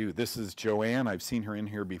I do? This is Joanne. I've seen her in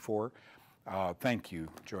here before. Thank you,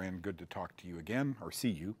 Joanne. Good to talk to you again, or see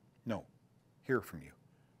you. No, hear from you.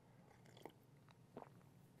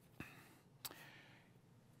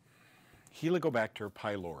 Helicobacter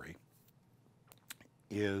pylori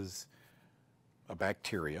is a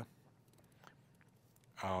bacteria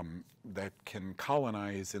that can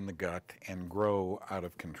colonize in the gut and grow out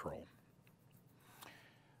of control.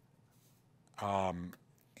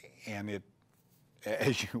 And it,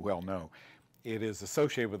 as you well know, it is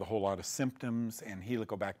associated with a whole lot of symptoms, and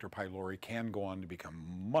Helicobacter pylori can go on to become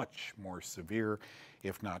much more severe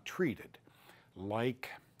if not treated. Like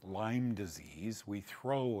Lyme disease, we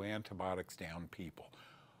throw antibiotics down people,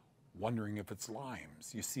 wondering if it's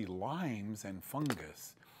Lyme's. You see, Lyme's and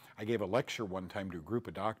fungus. I gave a lecture one time to a group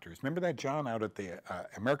of doctors. Remember that, John, out at the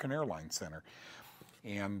American Airlines Center?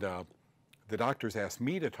 And the doctors asked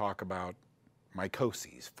me to talk about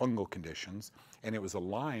mycoses, fungal conditions, and it was a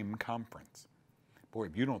Lyme conference. Boy,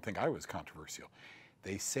 you don't think I was controversial.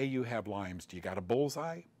 They say you have Lyme's. Do you got a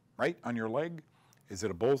bullseye, right, on your leg? Is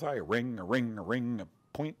it a bullseye, a ring, a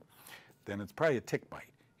point? Then it's probably a tick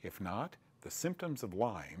bite. If not, the symptoms of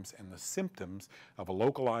Lyme's and the symptoms of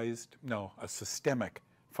a systemic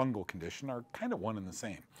fungal condition are kind of one and the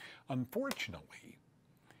same. Unfortunately,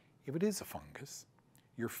 if it is a fungus,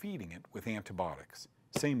 you're feeding it with antibiotics.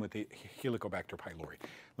 Same with the Helicobacter pylori.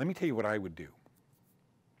 Let me tell you what I would do.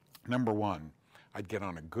 Number one, I'd get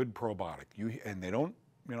on a good probiotic. And they don't,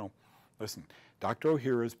 listen, Dr.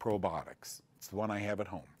 Ohhira's probiotics. It's the one I have at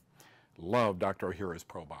home. Love Dr. Ohhira's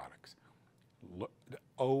probiotics.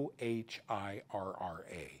 O-H-I-R-R-A.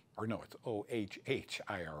 Or no, it's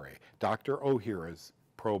O-H-H-I-R-A. Dr. Ohhira's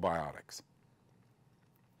probiotics.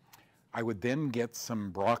 I would then get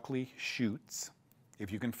some broccoli shoots,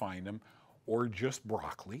 if you can find them, or just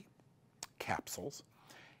broccoli capsules,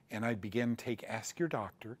 and I'd begin ask your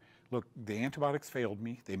doctor, look, the antibiotics failed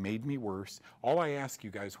me, they made me worse. All I ask you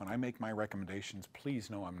guys when I make my recommendations, please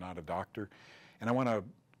know I'm not a doctor, and I want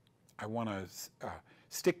to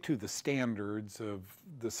stick to the standards of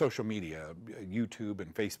the social media, YouTube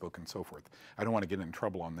and Facebook and so forth. I don't want to get in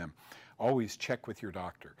trouble on them. Always check with your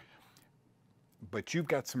doctor. But you've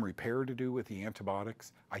got some repair to do with the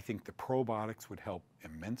antibiotics. I think the probiotics would help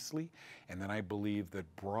immensely. And then I believe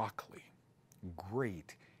that broccoli,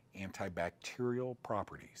 great antibacterial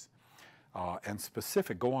properties. And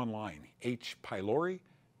specific, go online, H. pylori,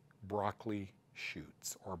 broccoli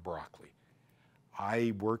shoots or broccoli.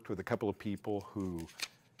 I worked with a couple of people who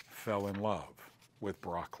fell in love with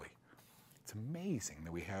broccoli. It's amazing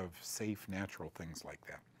that we have safe, natural things like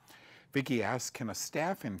that. Vicki asks, can a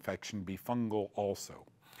staph infection be fungal also?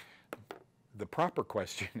 The proper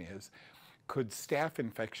question is, could staph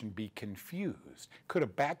infection be confused? Could a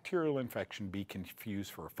bacterial infection be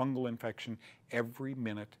confused for a fungal infection every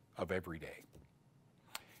minute of every day?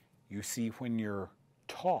 You see, when you're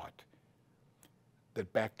taught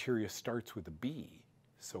that bacteria starts with a B,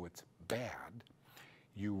 so it's bad,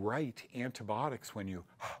 you write antibiotics when you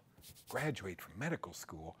graduate from medical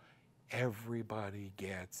school. Everybody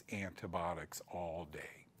gets antibiotics all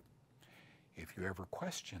day. If you ever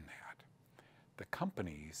question that, the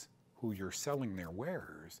companies who you're selling their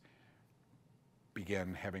wares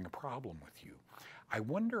begin having a problem with you. I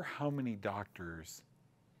wonder how many doctors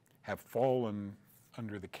have fallen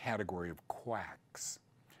under the category of quacks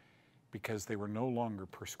because they were no longer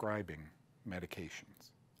prescribing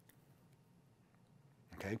medications.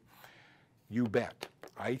 Okay? You bet.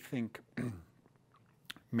 I think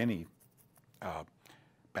many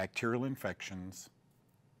bacterial infections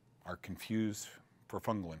are confused for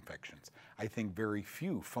fungal infections. I think very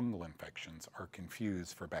few fungal infections are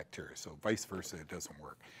confused for bacteria, so vice versa, it doesn't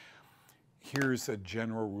work. Here's a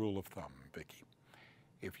general rule of thumb, Vicki.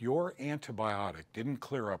 If your antibiotic didn't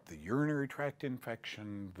clear up the urinary tract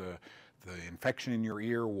infection, the infection in your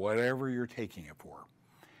ear, whatever you're taking it for,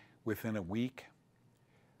 within a week,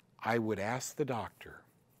 I would ask the doctor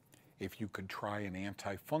if you could try an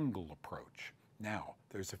antifungal approach. Now,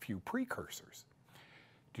 there's a few precursors.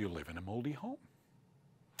 Do you live in a moldy home?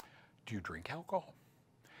 Do you drink alcohol?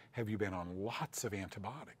 Have you been on lots of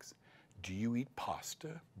antibiotics? Do you eat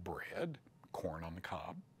pasta, bread, corn on the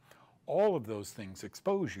cob? All of those things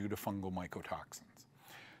expose you to fungal mycotoxins.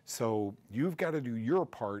 So you've got to do your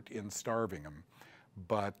part in starving them.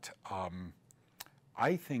 But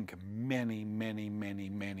I think many, many, many,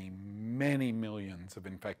 many, many millions of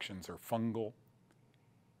infections are fungal,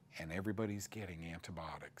 and everybody's getting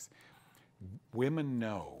antibiotics. Women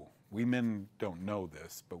know, we men don't know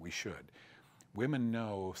this, but we should. Women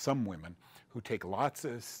know, some women, who take lots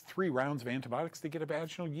of 3 rounds of antibiotics to get a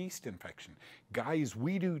vaginal yeast infection. Guys,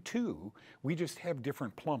 we do too. We just have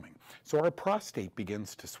different plumbing. So our prostate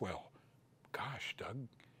begins to swell. Gosh, Doug,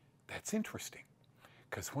 that's interesting.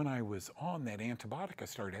 Because when I was on that antibiotic, I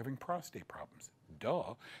started having prostate problems.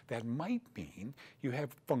 Duh, that might mean you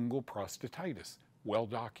have fungal prostatitis. Well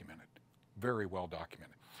documented, very well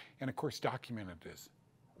documented. And of course, documented is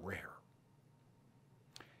rare.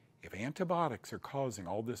 If antibiotics are causing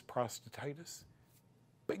all this prostatitis,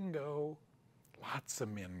 bingo, lots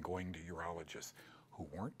of men going to urologists who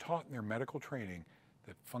weren't taught in their medical training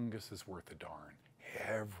that fungus is worth a darn.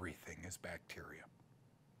 Everything is bacteria.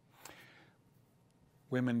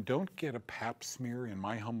 Women, don't get a pap smear, in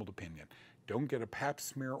my humble opinion. Don't get a pap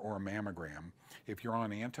smear or a mammogram if you're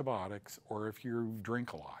on antibiotics or if you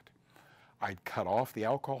drink a lot. I'd cut off the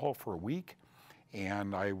alcohol for a week,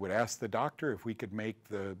 and I would ask the doctor if we could make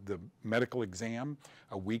the medical exam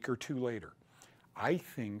a week or 2 later. I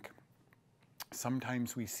think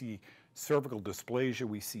sometimes we see cervical dysplasia,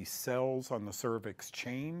 we see cells on the cervix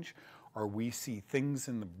change, or we see things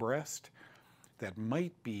in the breast that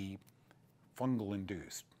might be fungal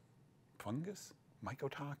induced. Fungus,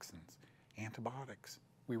 mycotoxins, antibiotics.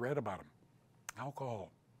 We read about them.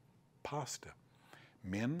 Alcohol, pasta.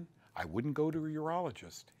 Men, I wouldn't go to a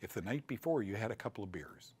urologist if the night before you had a couple of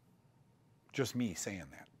beers. Just me saying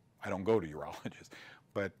that. I don't go to urologists.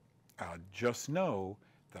 But just know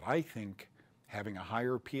that I think having a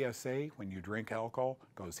higher PSA when you drink alcohol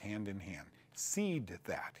goes hand in hand. Seed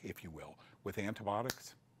that, if you will, with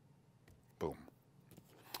antibiotics. Boom.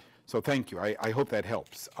 So thank you. I hope that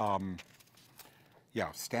helps. Yeah,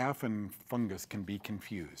 staph and fungus can be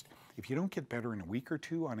confused. If you don't get better in a week or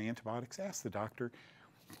 2 on antibiotics, ask the doctor,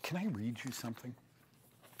 can I read you something?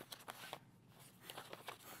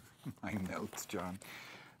 My notes, John.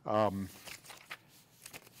 Okay.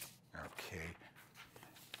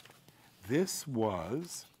 This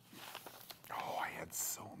was, oh, I had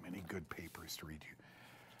so many good papers to read you.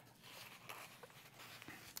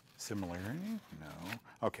 Similarity? No.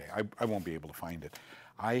 Okay, I won't be able to find it.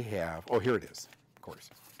 I have, oh, here it is, of course.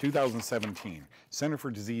 2017, Center for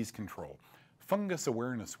Disease Control, Fungus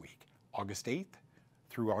Awareness Week, August 8th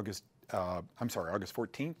through August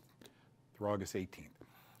 14th through August 18th.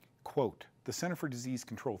 Quote, the Center for Disease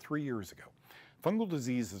Control 3 years ago, fungal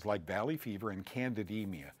diseases like valley fever and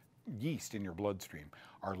candidemia, yeast in your bloodstream,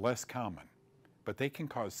 are less common, but they can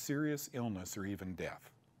cause serious illness or even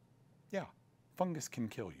death. Yeah, fungus can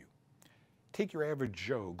kill you. Take your average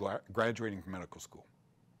Joe graduating from medical school.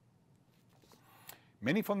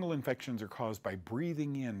 Many fungal infections are caused by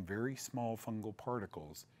breathing in very small fungal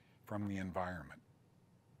particles from the environment.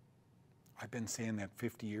 I've been saying that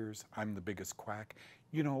 50 years. I'm the biggest quack.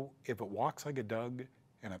 You know, if it walks like a Doug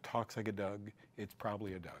and it talks like a Doug, it's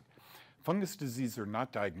probably a Doug. Fungus diseases are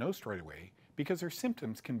not diagnosed right away because their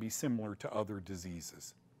symptoms can be similar to other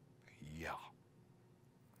diseases. Yeah.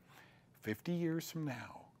 50 years from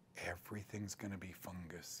now, everything's going to be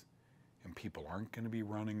fungus, and people aren't going to be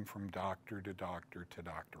running from doctor to doctor to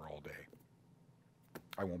doctor all day.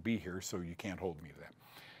 I won't be here, so you can't hold me to that.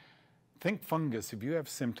 Think fungus if you have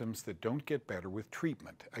symptoms that don't get better with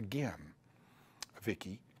treatment. Again,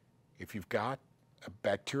 Vicki, if you've got a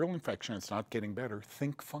bacterial infection that's not getting better,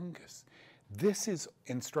 think fungus. This is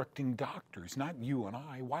instructing doctors, not you and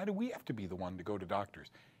I. Why do we have to be the one to go to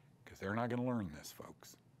doctors? Because they're not going to learn this,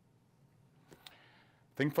 folks.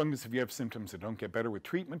 Think fungus if you have symptoms that don't get better with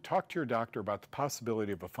treatment. Talk to your doctor about the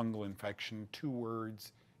possibility of a fungal infection. 2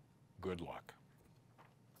 words, good luck.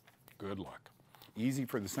 Good luck. Easy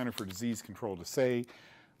for the Center for Disease Control to say,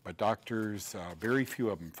 but doctors, very few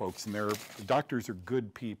of them, folks, and doctors are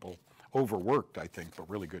good people. Overworked, I think, but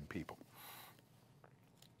really good people.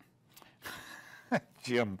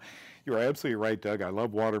 Jim, you're absolutely right, Doug. I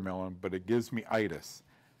love watermelon, but it gives me itis.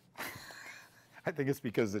 I think it's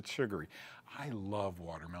because it's sugary. I love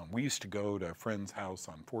watermelon. We used to go to a friend's house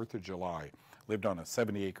on 4th of July, lived on a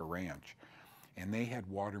 70-acre ranch, and they had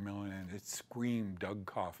watermelon, and it screamed Doug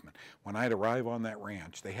Kaufmann. When I'd arrive on that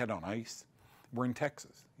ranch, they had on ice. We're in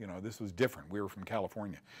Texas. You know, this was different. We were from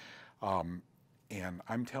California. And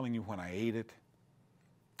I'm telling you, when I ate it,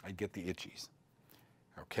 I'd get the itchies.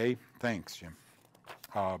 Okay? Thanks, Jim.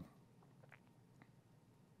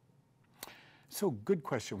 So, good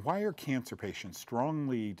question. Why are cancer patients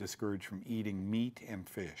strongly discouraged from eating meat and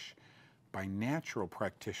fish by natural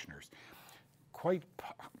practitioners?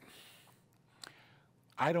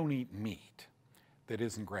 I don't eat meat that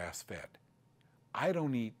isn't grass-fed. I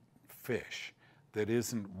don't eat fish that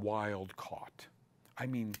isn't wild caught. I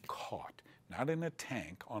mean caught. Not in a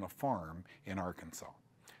tank on a farm in Arkansas.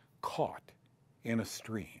 Caught in a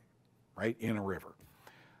stream, right, in a river.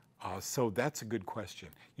 So that's a good question.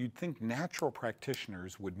 You'd think natural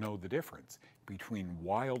practitioners would know the difference between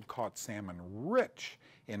wild-caught salmon rich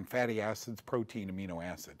in fatty acids, protein, amino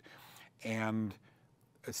acid, and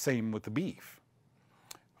same with the beef.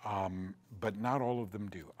 But not all of them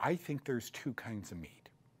do. I think there's 2 kinds of meat.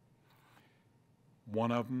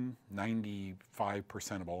 One of them,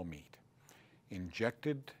 95% of all meat,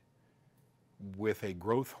 injected with a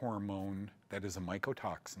growth hormone that is a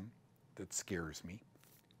mycotoxin that scares me,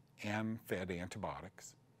 and fed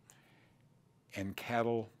antibiotics, and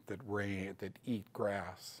cattle that eat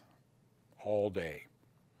grass all day,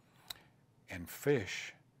 and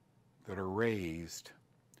fish that are raised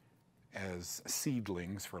as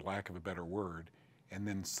seedlings, for lack of a better word, and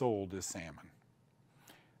then sold as salmon.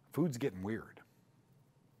 Food's getting weird.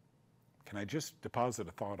 Can I just deposit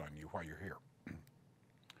a thought on you while you're here?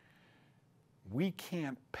 We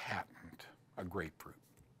can't patent a grapefruit.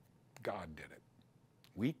 God did it.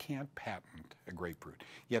 We can't patent a grapefruit.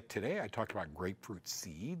 Yet today I talked about grapefruit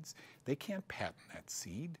seeds. They can't patent that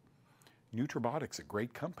seed. Nutribotic's a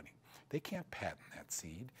great company. They can't patent that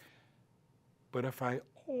seed. But if I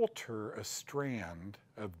alter a strand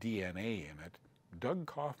of DNA in it, Doug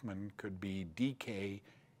Kaufmann could be DKGF,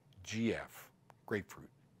 grapefruit.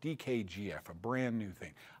 DKGF, a brand new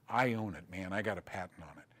thing. I own it, man. I got a patent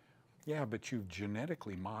on it. Yeah, but you've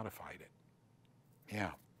genetically modified it. Yeah,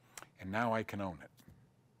 and now I can own it.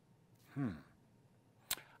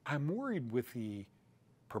 I'm worried with the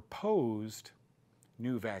proposed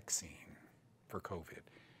new vaccine for COVID,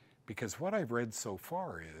 because what I've read so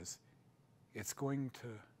far is it's going to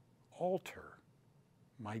alter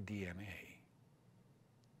my DNA.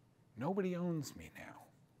 Nobody owns me now.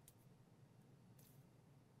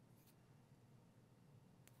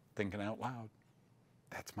 Thinking out loud.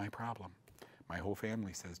 That's my problem. My whole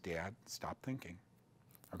family says, Dad, stop thinking.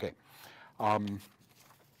 Okay.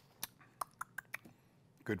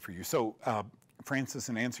 Good for you. So, Francis,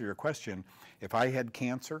 in answer to your question, if I had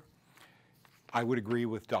cancer, I would agree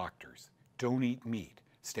with doctors. Don't eat meat.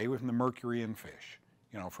 Stay away from the mercury in fish,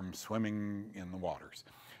 you know, from swimming in the waters.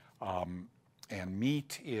 And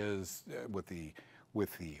meat is, with the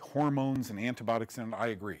hormones and antibiotics in it, I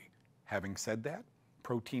agree. Having said that,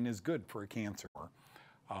 protein is good for a cancer.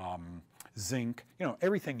 Zinc, you know,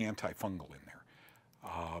 everything antifungal in there.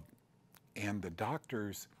 And the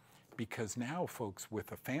doctors, because now, folks,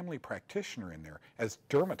 with a family practitioner in there, as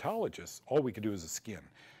dermatologists, all we could do is the skin.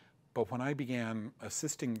 But when I began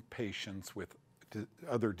assisting patients with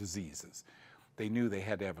other diseases, they knew they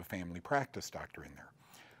had to have a family practice doctor in there.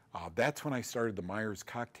 That's when I started the Myers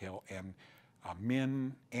cocktail, and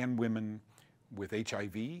men and women with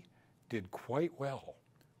HIV did quite well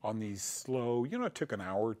on these slow, it took an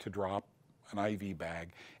hour to drop an IV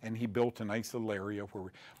bag, and he built a nice little area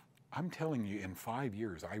where, I'm telling you, in 5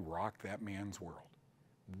 years, I rocked that man's world.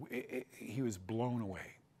 He was blown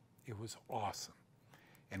away. It was awesome.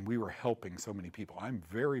 And we were helping so many people. I'm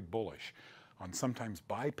very bullish on sometimes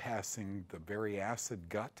bypassing the very acid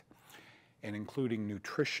gut and including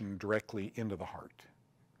nutrition directly into the heart,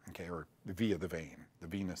 okay, or via the vein, the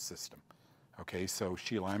venous system. Okay, so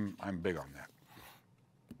Sheila, I'm big on that.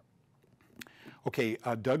 Okay,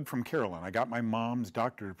 Doug from Carolyn. I got my mom's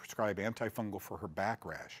doctor to prescribe antifungal for her back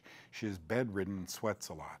rash. She is bedridden and sweats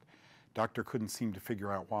a lot. Doctor couldn't seem to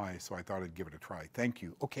figure out why, so I thought I'd give it a try. Thank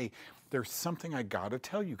you. Okay, there's something I gotta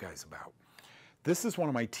tell you guys about. This is one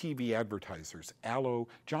of my TV advertisers, aloe.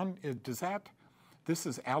 John, this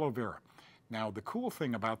is aloe vera. Now, the cool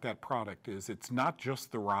thing about that product is it's not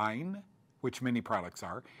just the rind, which many products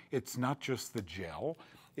are. It's not just the gel.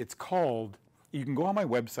 It's called, you can go on my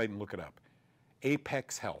website and look it up,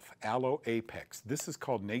 Apex Health, Aloe Apex. This is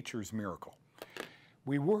called Nature's Miracle.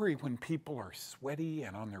 We worry when people are sweaty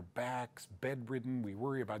and on their backs, bedridden. We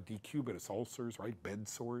worry about decubitus ulcers, right? Bed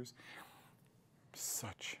sores.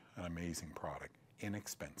 Such an amazing product,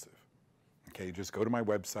 inexpensive. Okay, just go to my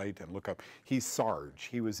website and look up. He's Sarge.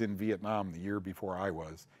 He was in Vietnam the year before I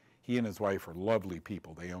was. He and his wife are lovely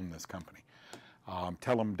people. They own this company.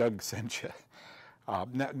 Tell him Doug sent you.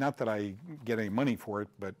 Not that I get any money for it,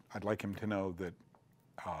 but I'd like him to know that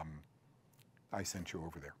I sent you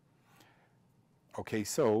over there. Okay,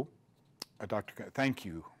 so, thank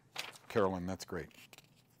you, Carolyn, that's great.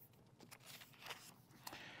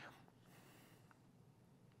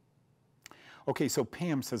 Okay, so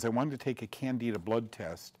Pam says, I wanted to take a Candida blood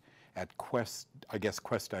test at Quest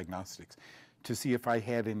Diagnostics, to see if I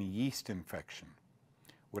had any yeast infection.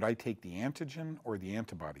 Would I take the antigen or the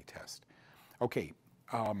antibody test? Okay,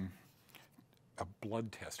 a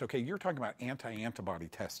blood test. Okay, you're talking about anti-antibody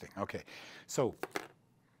testing. Okay, so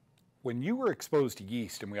when you were exposed to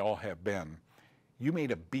yeast, and we all have been, you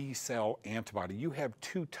made a B cell antibody. You have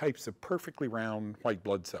two types of perfectly round white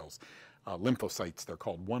blood cells, lymphocytes they're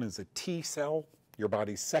called. One is a T cell, your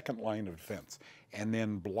body's second line of defense, and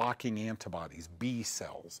then blocking antibodies, B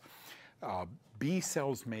cells. B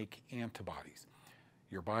cells make antibodies.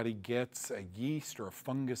 Your body gets a yeast or a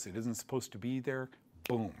fungus, it isn't supposed to be there,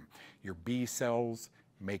 boom. Your B cells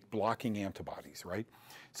make blocking antibodies, right?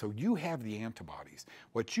 So you have the antibodies.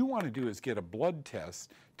 What you want to do is get a blood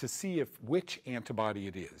test to see which antibody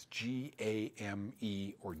it is, G, A, M,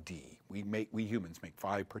 E, or D. We humans make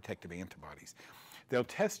 5 protective antibodies. They'll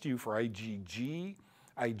test you for IgG,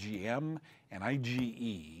 IgM, and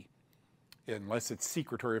IgE, unless it's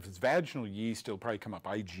secretory. If it's vaginal yeast, it'll probably come up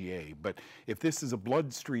IgA. But if this is a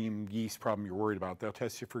bloodstream yeast problem you're worried about, they'll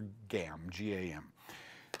test you for GAM, G-A-M.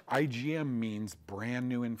 IgM means brand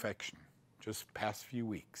new infection, just past few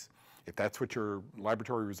weeks. If that's what your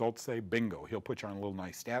laboratory results say, bingo, he'll put you on a little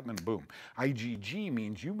nystatin and boom. IgG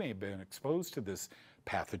means you may have been exposed to this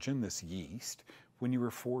pathogen, this yeast, when you were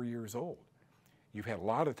 4 years old. You've had a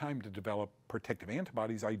lot of time to develop protective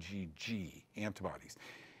antibodies, IgG antibodies.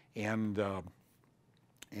 And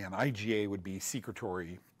IgA would be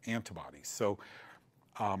secretory antibodies. So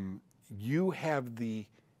you have the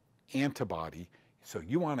antibody, so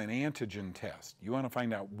you want an antigen test. You want to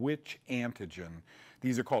find out which antigen.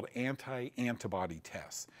 These are called anti-antibody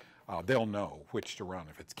tests. They'll know which to run.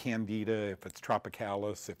 If it's Candida, if it's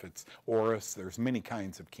Tropicalis, if it's Auris, there's many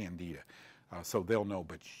kinds of Candida. So they'll know,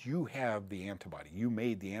 but you have the antibody. You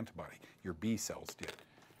made the antibody. Your B cells did.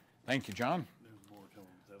 Thank you, John.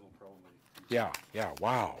 Yeah,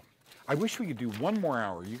 wow. I wish we could do one more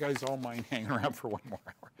hour. You guys all mind hanging around for one more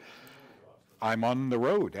hour? I'm on the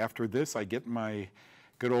road. After this, I get my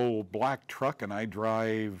good old black truck and I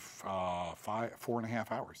drive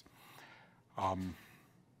 4.5 hours.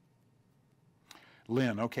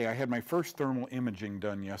 Lynn, okay, I had my first thermal imaging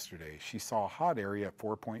done yesterday. She saw a hot area at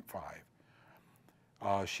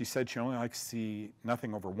 4.5. She said she only likes to see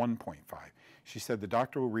nothing over 1.5. She said the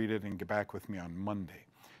doctor will read it and get back with me on Monday.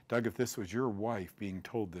 Doug, if this was your wife being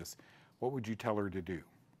told this, what would you tell her to do?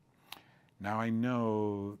 Now I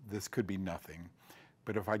know this could be nothing,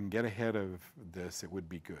 but if I can get ahead of this, it would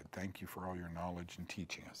be good. Thank you for all your knowledge and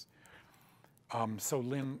teaching us. So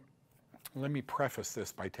Lynn, let me preface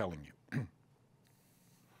this by telling you,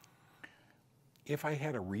 if I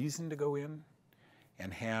had a reason to go in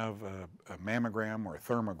and have a mammogram or a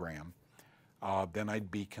thermogram, then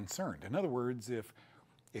I'd be concerned. In other words,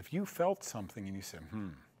 if you felt something and you said,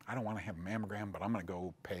 I don't want to have a mammogram, but I'm going to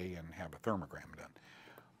go pay and have a thermogram done,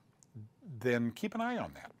 then keep an eye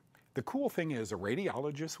on that. The cool thing is a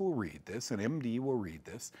radiologist will read this, an MD will read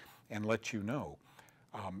this, and let you know.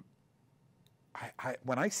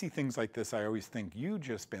 When I see things like this, I always think, you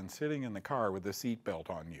just been sitting in the car with a seatbelt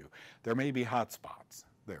on you. There may be hot spots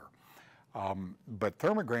there. But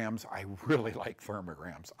thermograms, I really like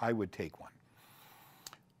thermograms. I would take one.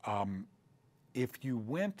 If you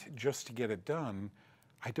went just to get it done,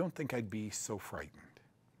 I don't think I'd be so frightened,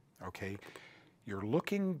 okay? You're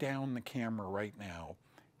looking down the camera right now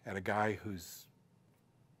at a guy who's,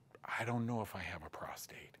 I don't know if I have a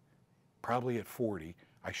prostate. Probably at 40,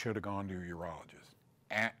 I should have gone to a urologist.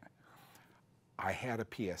 I had a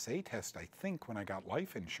PSA test, I think, when I got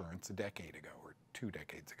life insurance a decade ago or 2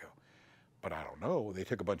 decades ago. But I don't know, they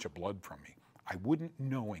took a bunch of blood from me. I wouldn't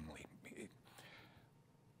knowingly.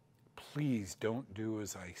 Please don't do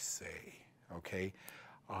as I say, okay?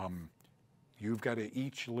 You've got to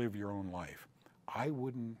each live your own life. I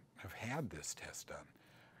wouldn't have had this test done.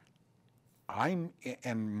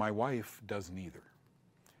 And my wife doesn't either.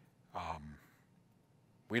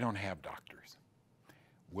 We don't have doctors.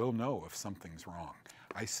 We'll know if something's wrong.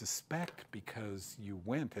 I suspect because you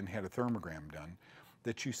went and had a thermogram done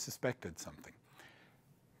that you suspected something.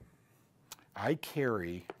 I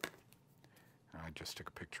just took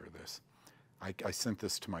a picture of this. I sent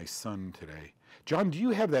this to my son today. John, do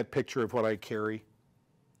you have that picture of what I carry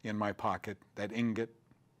in my pocket, that ingot?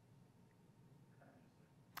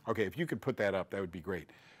 Okay, if you could put that up, that would be great.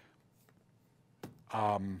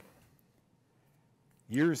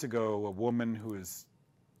 Years ago, a woman who is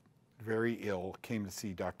very ill came to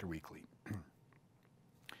see Dr. Weekly.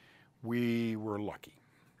 We were lucky.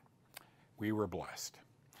 We were blessed.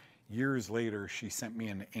 Years later, she sent me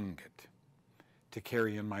an ingot to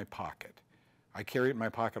carry in my pocket. I carry it in my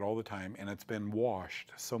pocket all the time, and it's been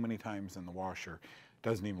washed so many times in the washer, it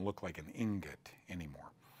doesn't even look like an ingot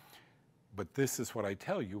anymore. But this is what I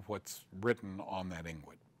tell you, what's written on that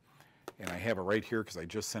ingot. And I have it right here because I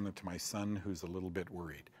just sent it to my son who's a little bit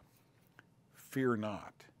worried. Fear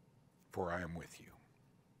not, for I am with you.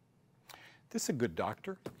 This is a good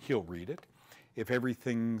doctor. He'll read it. If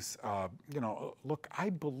everything's, look, I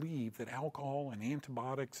believe that alcohol and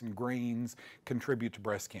antibiotics and grains contribute to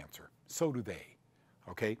breast cancer. So do they,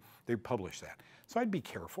 okay? They publish that. So I'd be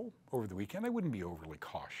careful over the weekend. I wouldn't be overly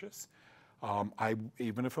cautious.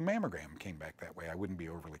 Even if a mammogram came back that way, I wouldn't be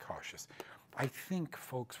overly cautious. I think,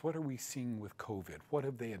 folks, what are we seeing with COVID? What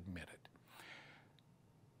have they admitted?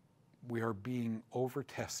 We are being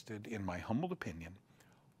over-tested, in my humble opinion,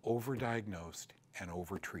 over-diagnosed, and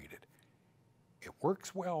over-treated. It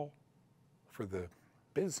works well for the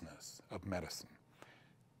business of medicine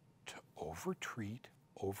to over-treat,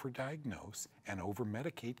 over-diagnose, and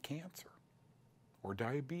over-medicate cancer or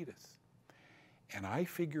diabetes. And I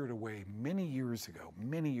figured a way many years ago,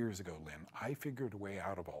 Lynn, I figured a way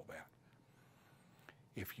out of all that.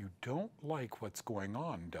 If you don't like what's going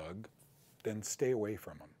on, Doug, then stay away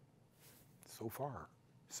from them. So far,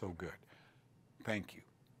 so good. Thank you.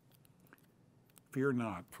 Fear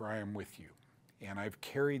not, for I am with you. And I've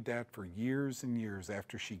carried that for years and years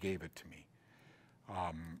after she gave it to me.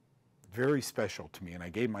 Very special to me. And I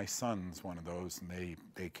gave my sons one of those, and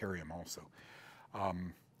they carry them also.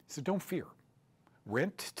 So don't fear.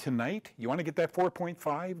 Rent tonight. You want to get that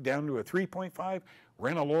 4.5 down to a 3.5?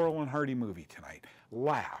 Rent a Laurel and Hardy movie tonight.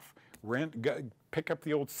 Laugh. Pick up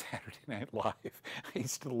the old Saturday Night Live. I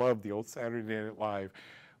used to love the old Saturday Night Live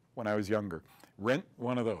when I was younger. Rent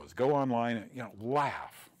one of those. Go online and,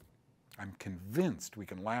 laugh. I'm convinced we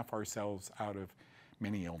can laugh ourselves out of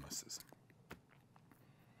many illnesses.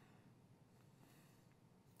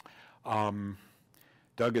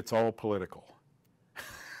 Doug, it's all political.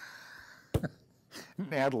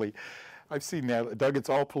 Natalie, I've seen Natalie. Doug, it's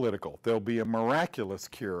all political. There'll be a miraculous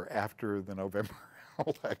cure after the November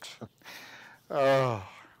election.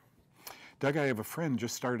 Doug, I have a friend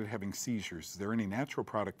just started having seizures. Is there any natural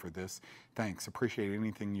product for this? Thanks. Appreciate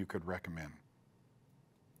anything you could recommend.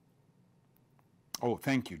 Oh,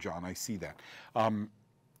 thank you, John. I see that.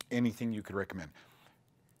 Anything you could recommend.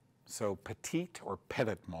 So petite or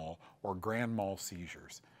petit mal or grand mal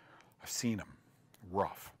seizures. I've seen them.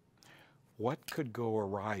 Rough. What could go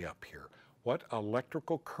awry up here? What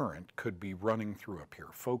electrical current could be running through up here?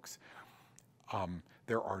 Folks,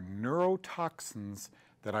 there are neurotoxins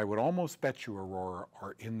that I would almost bet you, Aurora,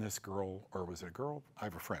 are in this girl, or was it a girl? I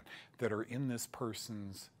have a friend, that are in this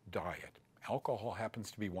person's diet. Alcohol happens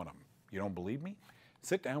to be one of them. You don't believe me?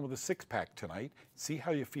 Sit down with a 6-pack tonight, see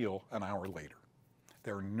how you feel an hour later.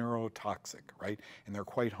 They're neurotoxic, right? And they're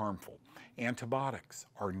quite harmful. Antibiotics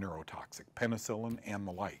are neurotoxic, penicillin and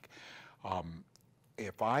the like.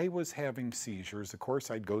 If I was having seizures, of course,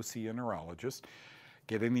 I'd go see a neurologist,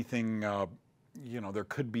 get anything, there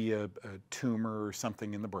could be a tumor or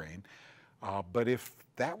something in the brain. But if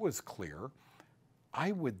that was clear,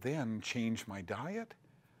 I would then change my diet.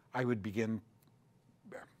 I would begin.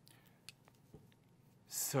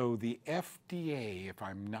 So the FDA, if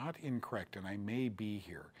I'm not incorrect, and I may be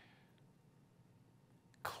here,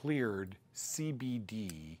 cleared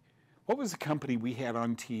CBD. What was the company we had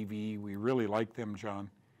on TV? We really liked them, John.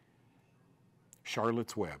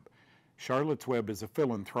 Charlotte's Web. Charlotte's Web is a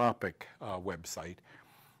philanthropic website,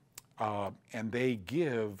 and they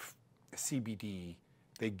give CBD.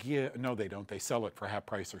 No, they don't. They sell it for half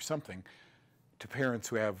price or something to parents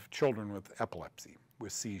who have children with epilepsy,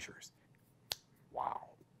 with seizures. Wow,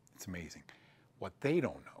 it's amazing. What they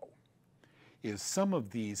don't know is some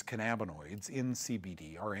of these cannabinoids in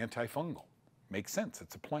CBD are antifungal. Makes sense,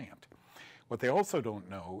 it's a plant. What they also don't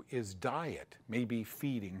know is diet may be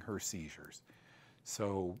feeding her seizures.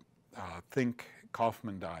 So think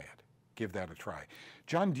Kaufmann diet. Give that a try.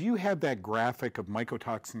 John, do you have that graphic of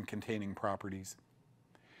mycotoxin containing properties?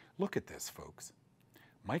 Look at this, folks.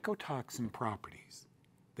 Mycotoxin properties,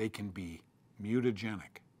 they can be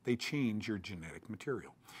mutagenic. They change your genetic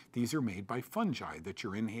material. These are made by fungi that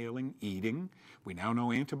you're inhaling, eating. We now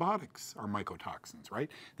know antibiotics are mycotoxins, right?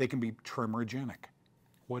 They can be tremorigenic.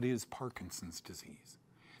 What is Parkinson's disease?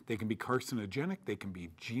 They can be carcinogenic. They can be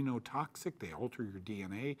genotoxic. They alter your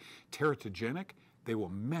DNA. Teratogenic. They will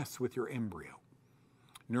mess with your embryo.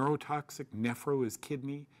 Neurotoxic. Nephro is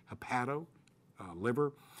kidney. Hepato,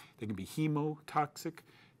 liver. They can be hemotoxic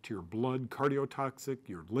to your blood, cardiotoxic,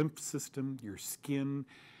 your lymph system, your skin,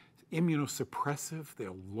 immunosuppressive,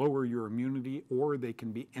 they'll lower your immunity, or they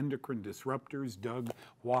can be endocrine disruptors. Doug,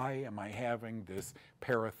 why am I having this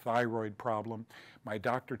parathyroid problem? My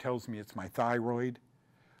doctor tells me it's my thyroid.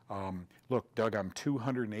 Look, Doug, I'm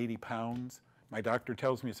 280 pounds. My doctor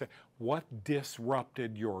tells me, what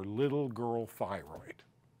disrupted your little girl thyroid?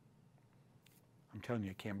 I'm telling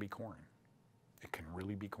you, it can be corn. It can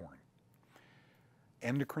really be corn.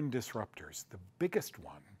 Endocrine disruptors, the biggest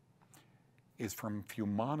one is from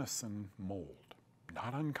fumonisin mold.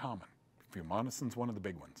 Not uncommon. Fumonisin's one of the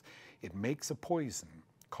big ones. It makes a poison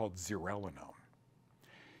called zearalenone.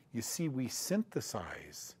 You see, we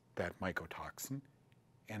synthesize that mycotoxin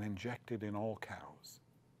and inject it in all cows.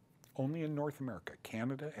 Only in North America,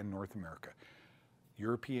 Canada and North America.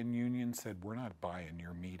 European Union said, we're not buying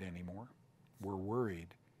your meat anymore. We're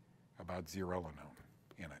worried about zearalenone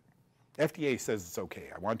in it. FDA says it's okay.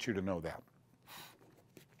 I want you to know that.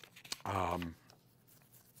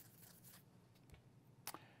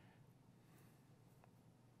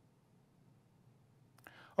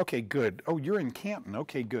 Okay, good. Oh, you're in Canton.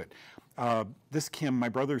 Okay, good. This Kim, my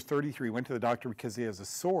brother's 33, went to the doctor because he has a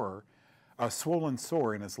swollen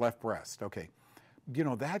sore in his left breast. Okay. You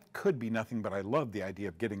know, that could be nothing, but I love the idea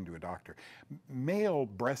of getting to a doctor. Male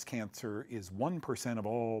breast cancer is 1% of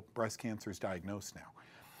all breast cancers diagnosed now.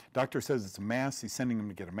 Doctor says it's a mass. He's sending him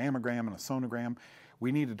to get a mammogram and a sonogram.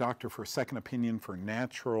 We need a doctor for a second opinion for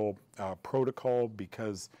natural protocol,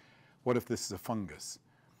 because what if this is a fungus?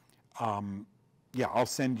 Yeah, I'll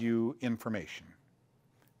send you information.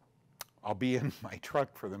 I'll be in my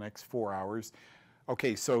truck for the next 4 hours.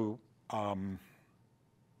 Okay, so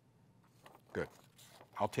good.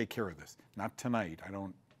 I'll take care of this. Not tonight. I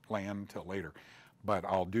don't land till later, but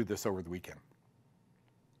I'll do this over the weekend.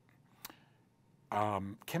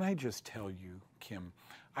 Can I just tell you, Kim,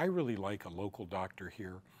 I really like a local doctor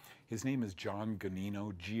here. His name is John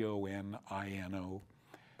Gonino, G-O-N-I-N-O.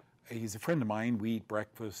 He's a friend of mine. We eat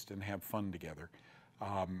breakfast and have fun together.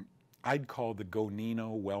 I'd call the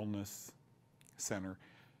Gonino Wellness Center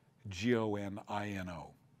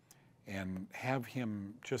G-O-N-I-N-O, and have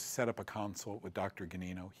him just set up a consult with Dr.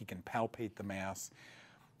 Gonino. He can palpate the mass.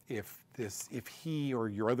 If he or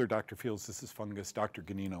your other doctor feels this is fungus, Dr.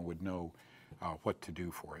 Gonino would know what to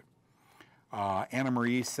do for it. Anna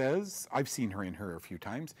Marie says, I've seen her in here a few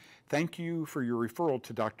times. Thank you for your referral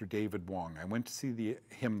to Dr. David Wong. I went to see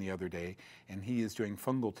him the other day, and he is doing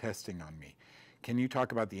fungal testing on me. Can you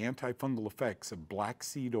talk about the antifungal effects of black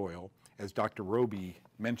seed oil, as Dr. Roby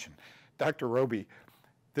mentioned? Dr. Roby,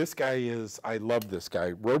 this guy is, I love this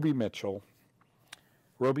guy, Roby Mitchell.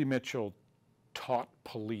 Roby Mitchell taught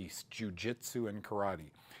police jiu-jitsu and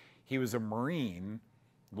karate. He was a Marine,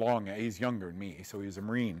 he's younger than me, so he was a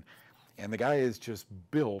Marine. And the guy is just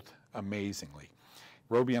built amazingly.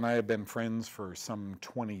 Roby and I have been friends for some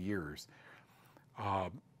 20 years.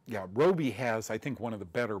 Yeah, Roby has, I think, one of the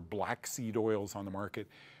better black seed oils on the market.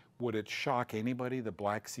 Would it shock anybody that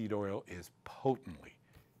black seed oil is potently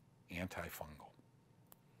antifungal?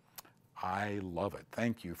 I love it.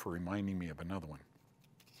 Thank you for reminding me of another one.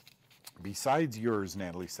 Besides yours,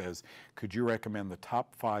 Natalie says, could you recommend the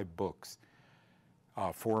top 5 books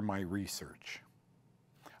for my research?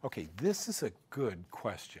 Okay, this is a good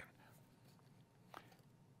question.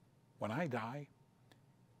 When I die,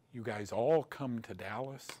 you guys all come to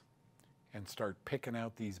Dallas and start picking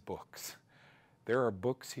out these books. There are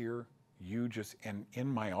books here, and in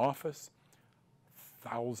my office,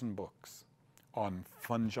 1,000 books on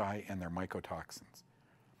fungi and their mycotoxins.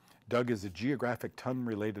 Doug, is a geographic ton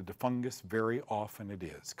related to fungus? Very often it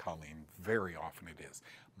is, Colleen, very often it is.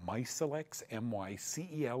 Mycelex,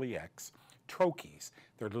 M-Y-C-E-L-E-X, troches,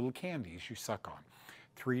 they're little candies you suck on.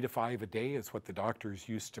 3 to 5 a day is what the doctors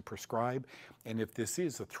used to prescribe. And if this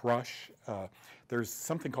is a thrush, there's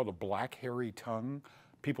something called a black hairy tongue.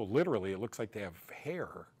 People literally, it looks like they have hair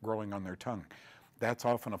growing on their tongue. That's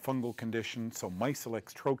often a fungal condition, so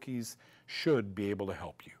Mycelex troches should be able to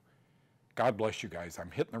help you. God bless you guys.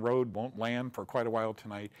 I'm hitting the road, won't land for quite a while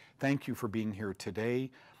tonight. Thank you for being here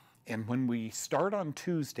today. And when we start on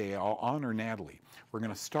Tuesday, I'll honor Natalie. We're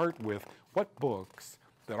going to start with what books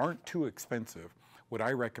that aren't too expensive would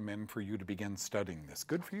I recommend for you to begin studying this.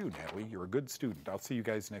 Good for you, Natalie. You're a good student. I'll see you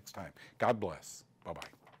guys next time. God bless.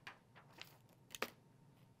 Bye-bye.